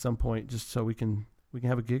giga at some point just so we can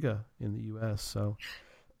have a giga in the U.S. So,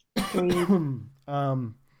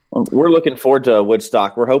 we're looking forward to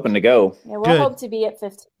Woodstock. We're hoping to go. Yeah, we'll hope to be at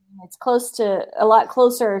 15. It's a lot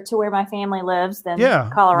closer to where my family lives than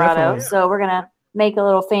Colorado. Definitely. So we're going to make a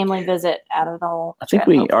little family visit out of the whole. I think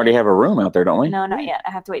we already have a room out there, don't we? No, not yet.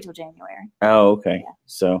 I have to wait till January. Oh, okay. Yeah.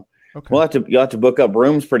 So you'll have to book up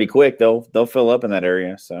rooms pretty quick. They'll fill up in that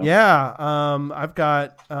area. So yeah, I've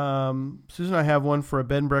got Susan and I have one for a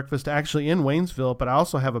bed and breakfast actually in Waynesville, but I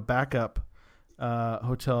also have a backup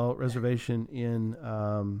hotel reservation in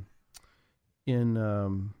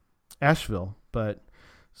Asheville. But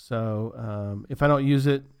so if I don't use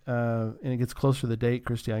it and it gets closer to the date,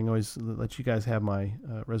 Christy, I can always let you guys have my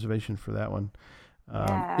reservation for that one.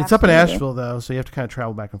 It's up in Asheville though, so you have to kind of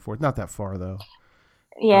travel back and forth. Not that far though.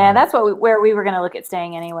 Yeah, that's where we were going to look at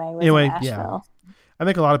staying anyway. Yeah. I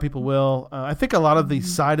think a lot of people will. I think a lot of the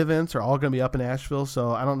side events are all going to be up in Asheville,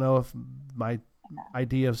 so I don't know if my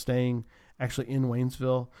idea of staying actually in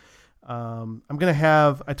Waynesville. I'm going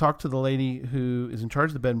to I talked to the lady who is in charge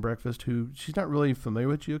of the bed and breakfast, she's not really familiar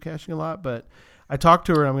with geocaching a lot, but I talked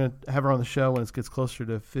to her, and I'm going to have her on the show when it gets closer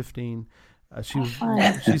to 15.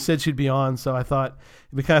 She said she'd be on, so I thought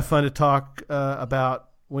it'd be kind of fun to talk about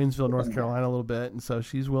Waynesville, North Carolina a little bit, and so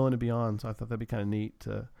she's willing to be on. So I thought that'd be kind of neat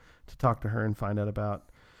to talk to her and find out about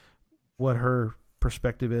what her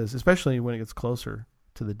perspective is, especially when it gets closer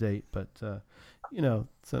to the date. But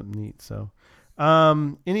something neat. So,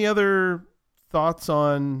 any other thoughts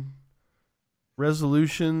on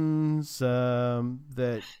resolutions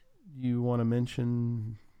that you want to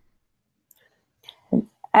mention?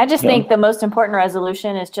 I just think the most important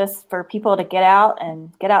resolution is just for people to get out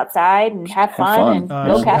and get outside and have fun and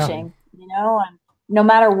go caching, and no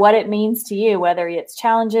matter what it means to you, whether it's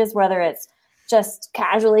challenges, whether it's just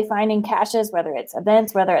casually finding caches, whether it's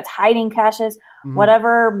events, whether it's hiding caches,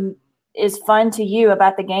 whatever is fun to you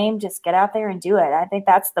about the game, just get out there and do it. I think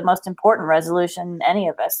that's the most important resolution any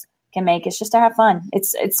of us can make, is just to have fun.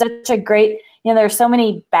 It's such a great, there's so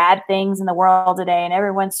many bad things in the world today and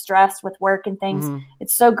everyone's stressed with work and things.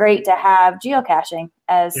 It's so great to have geocaching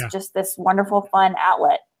as just this wonderful fun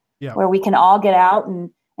outlet where we can all get out and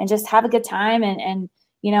just have a good time and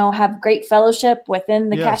have great fellowship within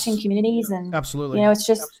the caching communities. And absolutely, it's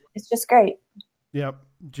just great. Yep.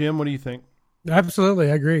 Jim, what do you think?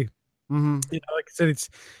 Absolutely. I agree. Like I said, it's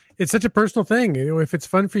such a personal thing. If it's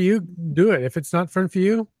fun for you, do it. If it's not fun for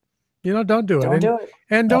you, don't do it.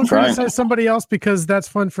 And don't criticize somebody else because that's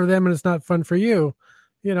fun for them and it's not fun for you.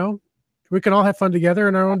 We can all have fun together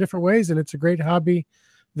in our own different ways, and it's a great hobby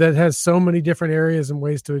that has so many different areas and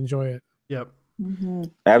ways to enjoy it. Yep.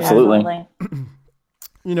 Absolutely.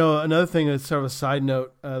 Another thing that's sort of a side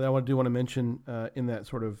note that I want to mention in that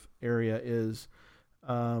sort of area is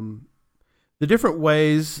the different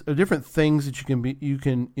ways, different things that you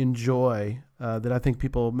can enjoy that I think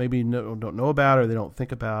people maybe don't know about or they don't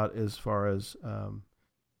think about, as far as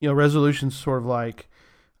resolutions, sort of like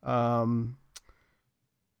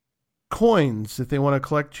coins, if they want to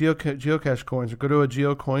collect geocache coins or go to a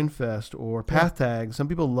GeoCoin Fest, or path tags. Some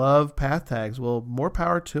people love path tags. Well, more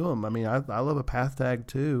power to them. I mean, I love a path tag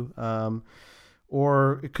too.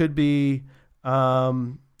 Or it could be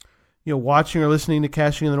watching or listening to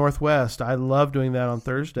Caching in the Northwest. I love doing that on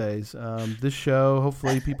Thursdays. This show,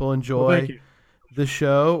 hopefully people enjoy this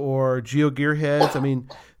show, or Geo Gearheads. I mean,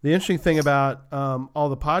 the interesting thing about all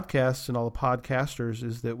the podcasts and all the podcasters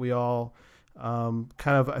is that we all kind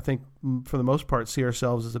of, I think, for the most part, see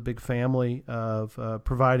ourselves as a big family of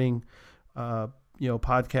providing,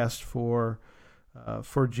 podcasts for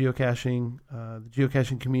geocaching, the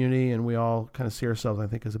geocaching community, and we all kind of see ourselves, I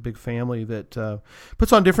think, as a big family that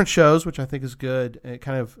puts on different shows, which I think is good. And it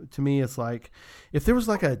kind of, to me, it's like if there was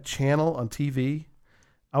like a channel on TV.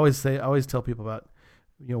 I always tell people about,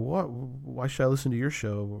 why should I listen to your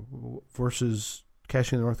show versus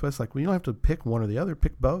Caching in the Northwest? Like, well, you don't have to pick one or the other,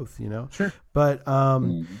 pick both, Sure. But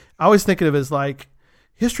I always think of it as like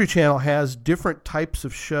History Channel has different types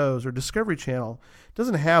of shows, or Discovery Channel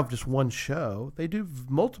doesn't have just one show. They do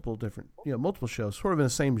multiple shows, sort of in the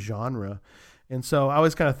same genre. And so I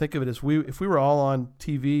always kind of think of it as if we were all on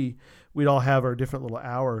TV, we'd all have our different little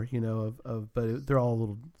hour, but they're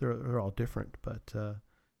all different. But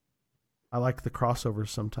I like the crossovers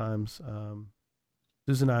sometimes.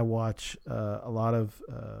 Susan and I watch a lot of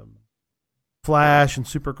Flash and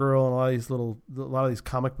Supergirl and a lot of these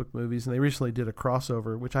comic book movies, and they recently did a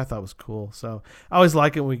crossover, which I thought was cool. So I always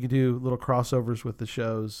like it when we can do little crossovers with the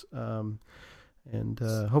shows, and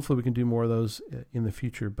hopefully we can do more of those in the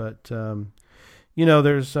future. But there's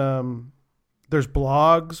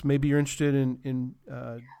blogs. Maybe you're interested in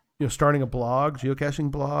starting a blog,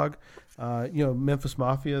 geocaching blog. Memphis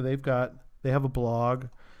Mafia, they have a blog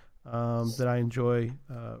that I enjoy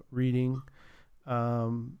reading.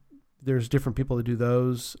 There's different people that do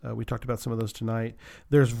those. We talked about some of those tonight.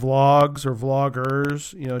 There's vlogs or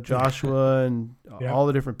vloggers, Joshua and all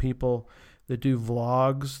the different people that do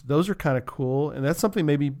vlogs. Those are kind of cool, and that's something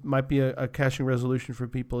maybe might be a caching resolution for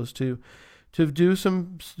people is to do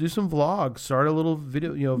some vlogs, start a little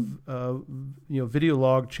video, video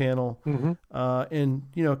log channel,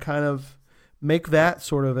 and kind of make that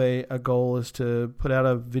sort of a goal is to put out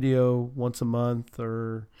a video once a month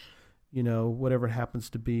or whatever it happens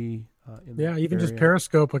to be. Even just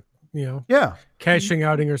Periscope, caching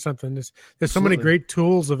outing or something. There's so many great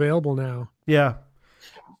tools available now. Yeah.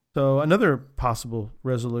 So another possible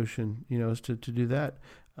resolution, is to do that.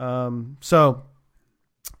 So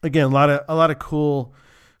again, a lot of cool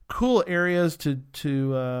areas to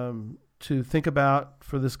think about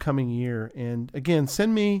for this coming year. And again,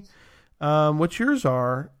 send me what yours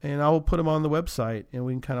are, and I will put them on the website, and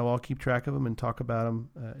we can kind of all keep track of them and talk about them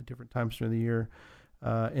at different times during the year.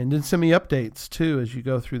 And then send me updates too as you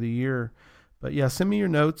go through the year. But yeah, send me your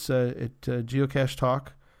notes at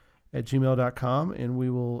geocachetalk@gmail.com, and we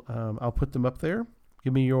will. I'll put them up there.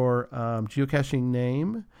 Give me your geocaching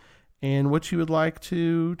name and what you would like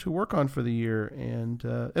to work on for the year, and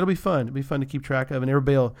it'll be fun. It'll be fun to keep track of, and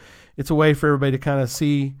it's a way for everybody to kind of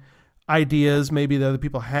see ideas maybe that other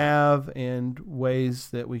people have and ways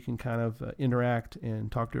that we can kind of interact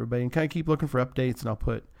and talk to everybody and kind of keep looking for updates. And I'll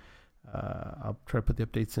try to put the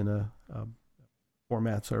updates in a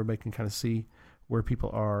format so everybody can kind of see where people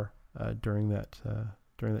are during that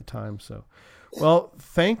time. So, well,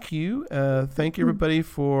 thank you. Thank you everybody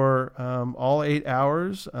for all 8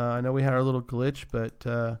 hours. I know we had our little glitch, but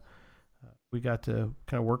we got to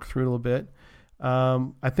kind of work through it a little bit.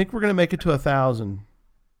 I think we're going to make it to 1,000.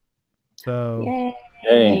 So,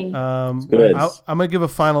 Hey, I'm good. going to give a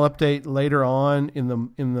final update later on in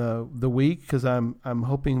the week, because I'm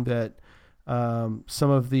hoping that some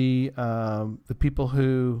of the people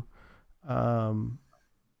who are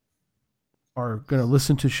going to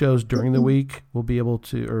listen to shows during the week will be able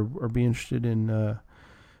to or be interested in.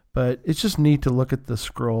 But it's just neat to look at the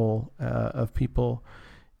scroll of people,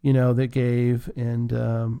 that gave, and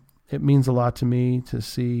it means a lot to me to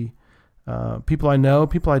see. People I know,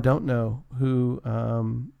 people I don't know, who are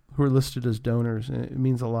listed as donors, and it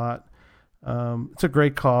means a lot. It's a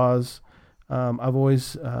great cause. I've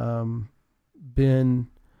always been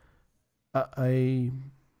a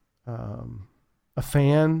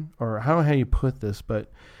fan, or I don't know how you put this, but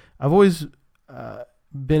I've always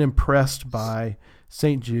been impressed by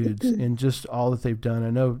St. Jude's and just all that they've done.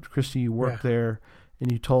 I know, Christy, you worked there, and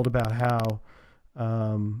you told about how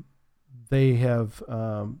they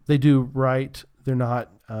do right. They're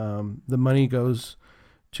not, the money goes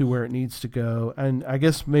to where it needs to go. And I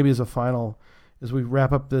guess maybe as we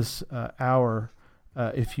wrap up this hour,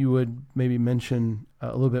 if you would maybe mention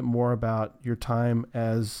a little bit more about your time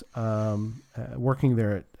as working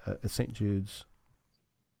there at St. Jude's.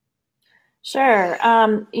 Sure.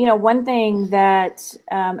 One thing that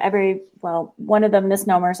one of the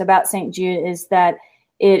misnomers about St. Jude is that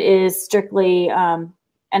it is strictly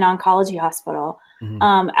an oncology hospital.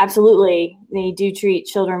 Mm-hmm. Absolutely, they do treat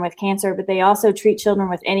children with cancer, but they also treat children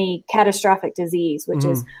with any catastrophic disease, which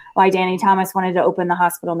is why Danny Thomas wanted to open the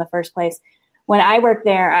hospital in the first place. When I worked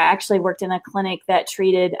there, I actually worked in a clinic that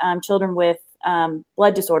treated children with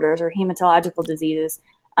blood disorders or hematological diseases.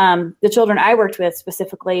 The children I worked with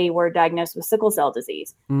specifically were diagnosed with sickle cell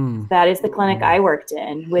disease. That is the clinic I worked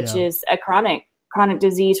in, which is a chronic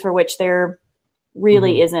disease for which there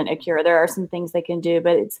really isn't a cure. There are some things they can do,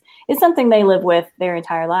 but it's something they live with their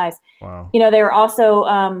entire lives. Wow. They were also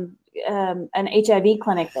an HIV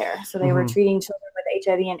clinic there. So they were treating children with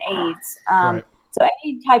HIV and AIDS. So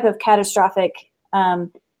any type of catastrophic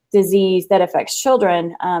disease that affects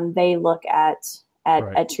children, they look at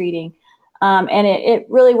treating. And it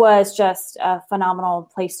really was just a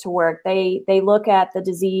phenomenal place to work. They look at the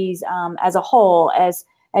disease as a whole,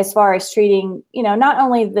 as far as treating, not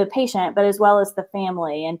only the patient, but as well as the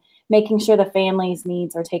family, and making sure the family's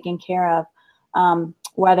needs are taken care of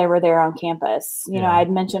while they were there on campus.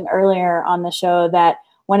 I'd mentioned earlier on the show that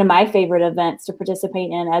one of my favorite events to participate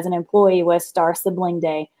in as an employee was Star Sibling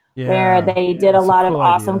Day, where they did a that's lot of cool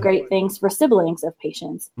awesome, idea. great things for siblings of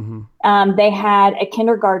patients. Mm-hmm. They had a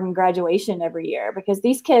kindergarten graduation every year because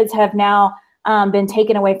these kids have now been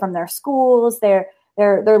taken away from their schools. They're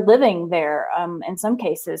living there in some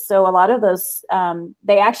cases. So a lot of those,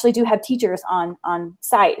 they actually do have teachers on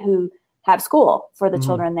site who have school for the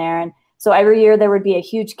children there. And so every year there would be a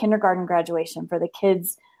huge kindergarten graduation for the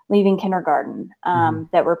kids leaving kindergarten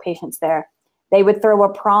that were patients there. They would throw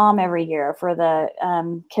a prom every year for the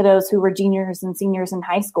kiddos who were juniors and seniors in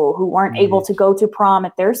high school who weren't able to go to prom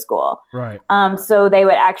at their school. Right. So they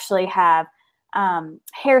would actually have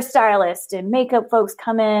hairstylists and makeup folks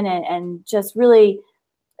come in and just really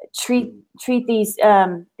treat these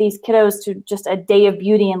kiddos to just a day of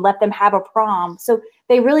beauty and let them have a prom. So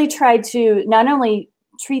they really tried to not only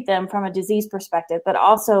treat them from a disease perspective, but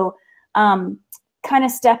also kind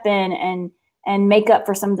of step in and make up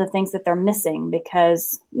for some of the things that they're missing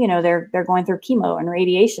because, you know, they're going through chemo and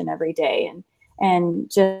radiation every day.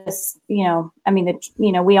 And just, you know, I mean,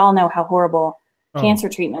 we all know how horrible cancer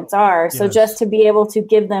treatments are. So just to be able to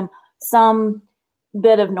give them some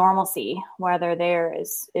bit of normalcy while they're there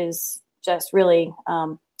is just really,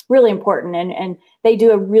 really important. And they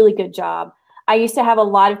do a really good job. I used to have a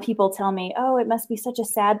lot of people tell me, oh, it must be such a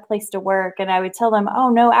sad place to work. And I would tell them, oh,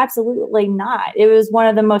 no, absolutely not. It was one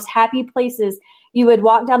of the most happy places. You would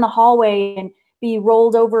walk down the hallway and be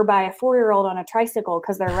rolled over by a 4-year-old on a tricycle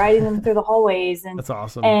because they're riding them through the hallways. And that's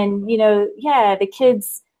awesome. And, you know, the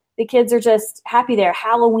kids are just happy there.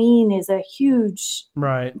 Halloween is a huge,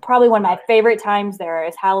 probably one of my favorite times there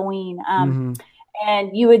is Halloween.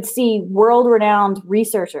 And you would see world-renowned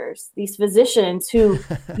researchers, these physicians who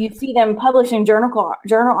you see them publishing journal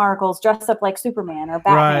articles dressed up like Superman or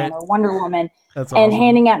Batman or Wonder Woman and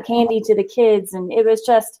handing out candy to the kids. And it was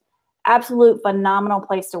just absolute phenomenal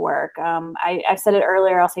place to work. I said it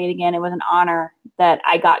earlier, I'll say it again. It was an honor that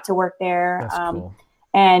I got to work there. That's cool.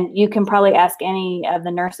 And you can probably ask any of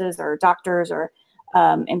the nurses or doctors or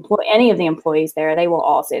any of the employees there. They will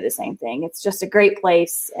all say the same thing. It's just a great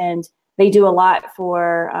place. And they do a lot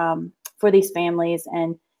for these families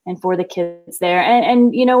and for the kids there.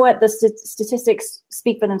 And you know what? The statistics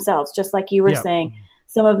speak for themselves, just like you were saying.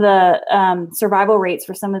 Some of the survival rates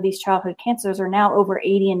for some of these childhood cancers are now over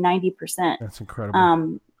 80 and 90%. That's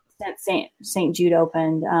incredible. Since St. Jude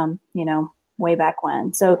opened, you know, way back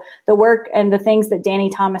when. So the work and the things that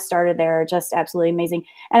Danny Thomas started there are just absolutely amazing.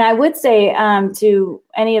 And I would say to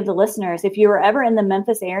any of the listeners, if you were ever in the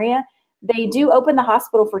Memphis area, they do open the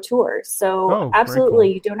hospital for tours. So absolutely,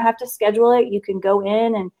 cool. You don't have to schedule it. You can go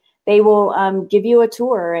in and they will give you a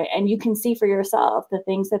tour and you can see for yourself the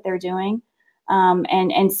things that they're doing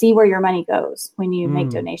and see where your money goes when you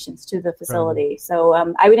make donations to the facility.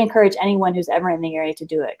 So I would encourage anyone who's ever in the area to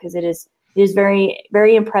do it because it is very,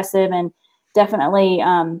 very impressive and definitely,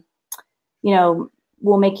 you know,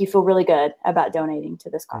 will make you feel really good about donating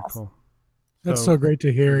to this cause. Cool. That's so great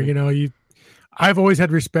to hear. You know, I've always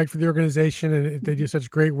had respect for the organization and they do such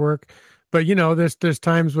great work, but you know, there's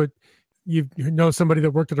times when you know somebody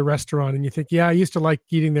that worked at a restaurant and you think, yeah, I used to like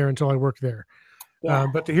eating there until I worked there. Yeah.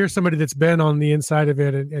 But to hear somebody that's been on the inside of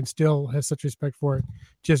it and still has such respect for it,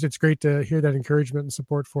 it's great to hear that encouragement and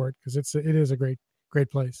support for it because it is a great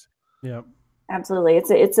place. Yeah, absolutely.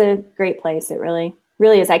 It's a great place. It really,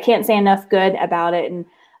 really is. I can't say enough good about it. And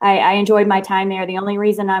I enjoyed my time there. The only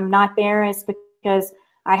reason I'm not there is because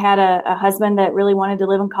I had a husband that really wanted to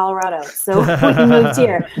live in Colorado. So we moved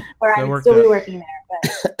here where I can still be working there.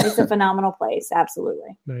 But it's a phenomenal place.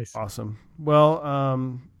 Absolutely. Nice. Awesome.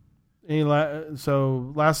 Well,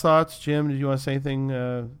 last thoughts, Jim, did you want to say anything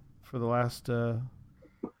for the last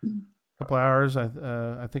couple hours?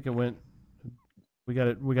 I think it went, we got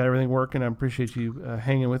everything working. I appreciate you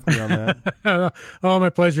hanging with me on that. Oh, my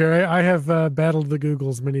pleasure. I have battled the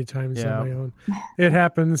Googles many times on my own. It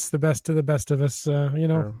happens, the best of us, you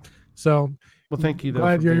know. Sure. So, well, thank you.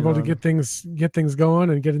 Glad you're able to get things going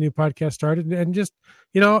and get a new podcast started. And just,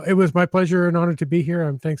 you know, it was my pleasure and honor to be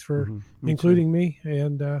here. Thanks for including me,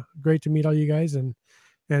 and great to meet all you guys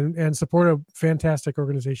and support a fantastic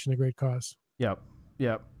organization, a great cause. Yep.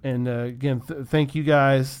 And again, thank you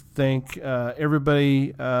guys. Thank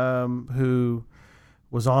everybody who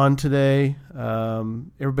was on today.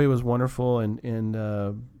 Everybody was wonderful and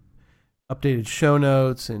updated show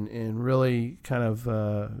notes and really kind of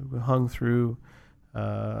hung through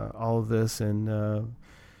all of this. And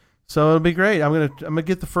so it'll be great. I'm gonna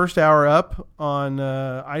get the first hour up on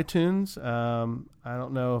iTunes. I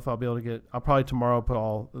don't know if I'll be able to get. I'll probably tomorrow put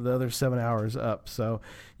all the other 7 hours up. So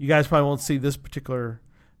you guys probably won't see this particular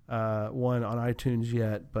one on iTunes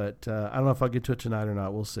yet. But I don't know if I'll get to it tonight or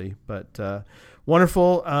not. We'll see. But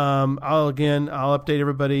wonderful. I'll update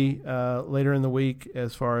everybody later in the week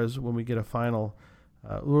as far as when we get a final.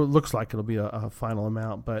 Looks like it'll be a final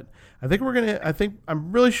amount, but I'm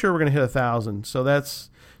really sure we're gonna hit 1,000. So that's,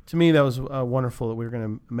 to me, that was wonderful that we were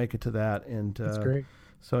gonna make it to that. And that's great.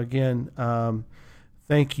 So again,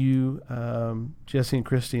 thank you, Jesse and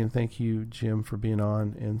Christy, and thank you, Jim, for being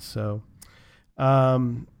on. And so,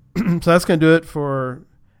 so that's gonna do it for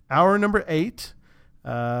hour number 8.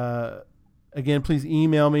 Again, please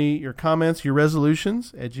email me your comments, your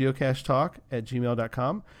resolutions at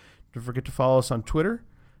geocachetalk@gmail.com. Don't forget to follow us on Twitter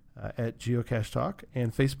at geocachetalk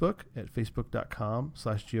and Facebook at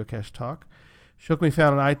facebook.com/geocachetalk. Show can be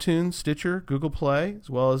found on iTunes, Stitcher, Google Play, as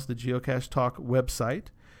well as the Geocache Talk website.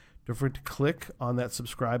 Don't forget to click on that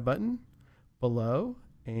subscribe button below,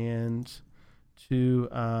 and to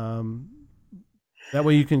that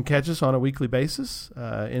way you can catch us on a weekly basis,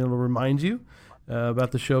 and it'll remind you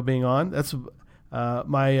about the show being on. That's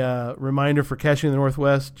my reminder for Caching in the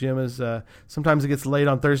Northwest. Jim, is sometimes it gets late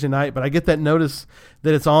on Thursday night, but I get that notice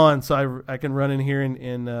that it's on, so I can run in here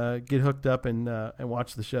and get hooked up and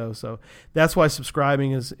watch the show. So that's why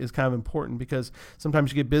subscribing is kind of important, because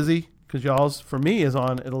sometimes you get busy, because y'all's, for me, is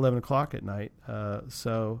on at 11 o'clock at night.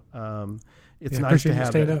 So it's nice to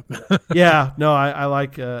have it. Up. Yeah, no, I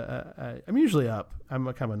like, I'm usually up. I'm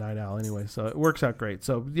kind of a night owl anyway, so it works out great.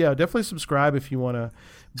 So yeah, definitely subscribe if you want to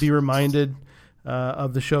be reminded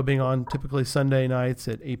of the show being on typically Sunday nights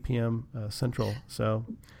at 8 p.m. Central. So,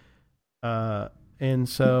 there's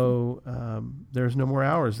no more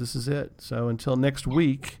hours. This is it. So until next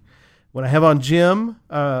week, when I have on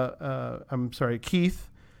Keith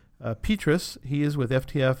Petrus, he is with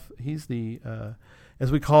FTF. He's the, as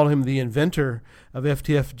we call him, the inventor of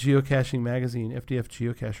FTF Geocaching Magazine, FTF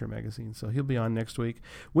Geocacher Magazine. So he'll be on next week.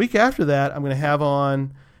 Week after that, I'm going to have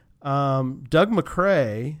on Doug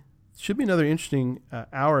McCrae. Should be another interesting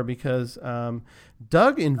hour, because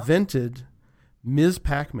Doug invented Ms.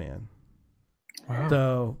 Pac-Man. Wow.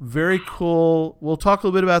 So very cool. We'll talk a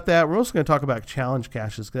little bit about that. We're also going to talk about challenge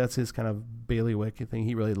caches, because that's his kind of bailiwick thing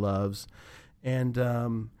he really loves. And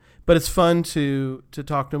but it's fun to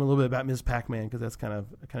talk to him a little bit about Ms. Pac-Man, because that's kind of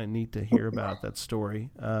neat to hear about that story.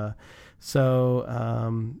 Anyway,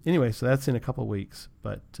 so that's in a couple weeks.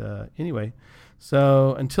 But anyway,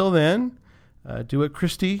 so until then, do what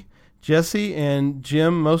Christy, Jesse, and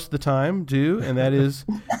Jim most of the time do, and that is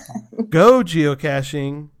go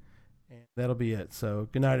geocaching, and that'll be it. So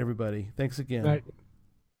good night, everybody. Thanks again. Night.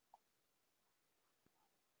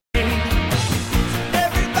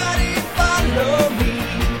 Everybody follow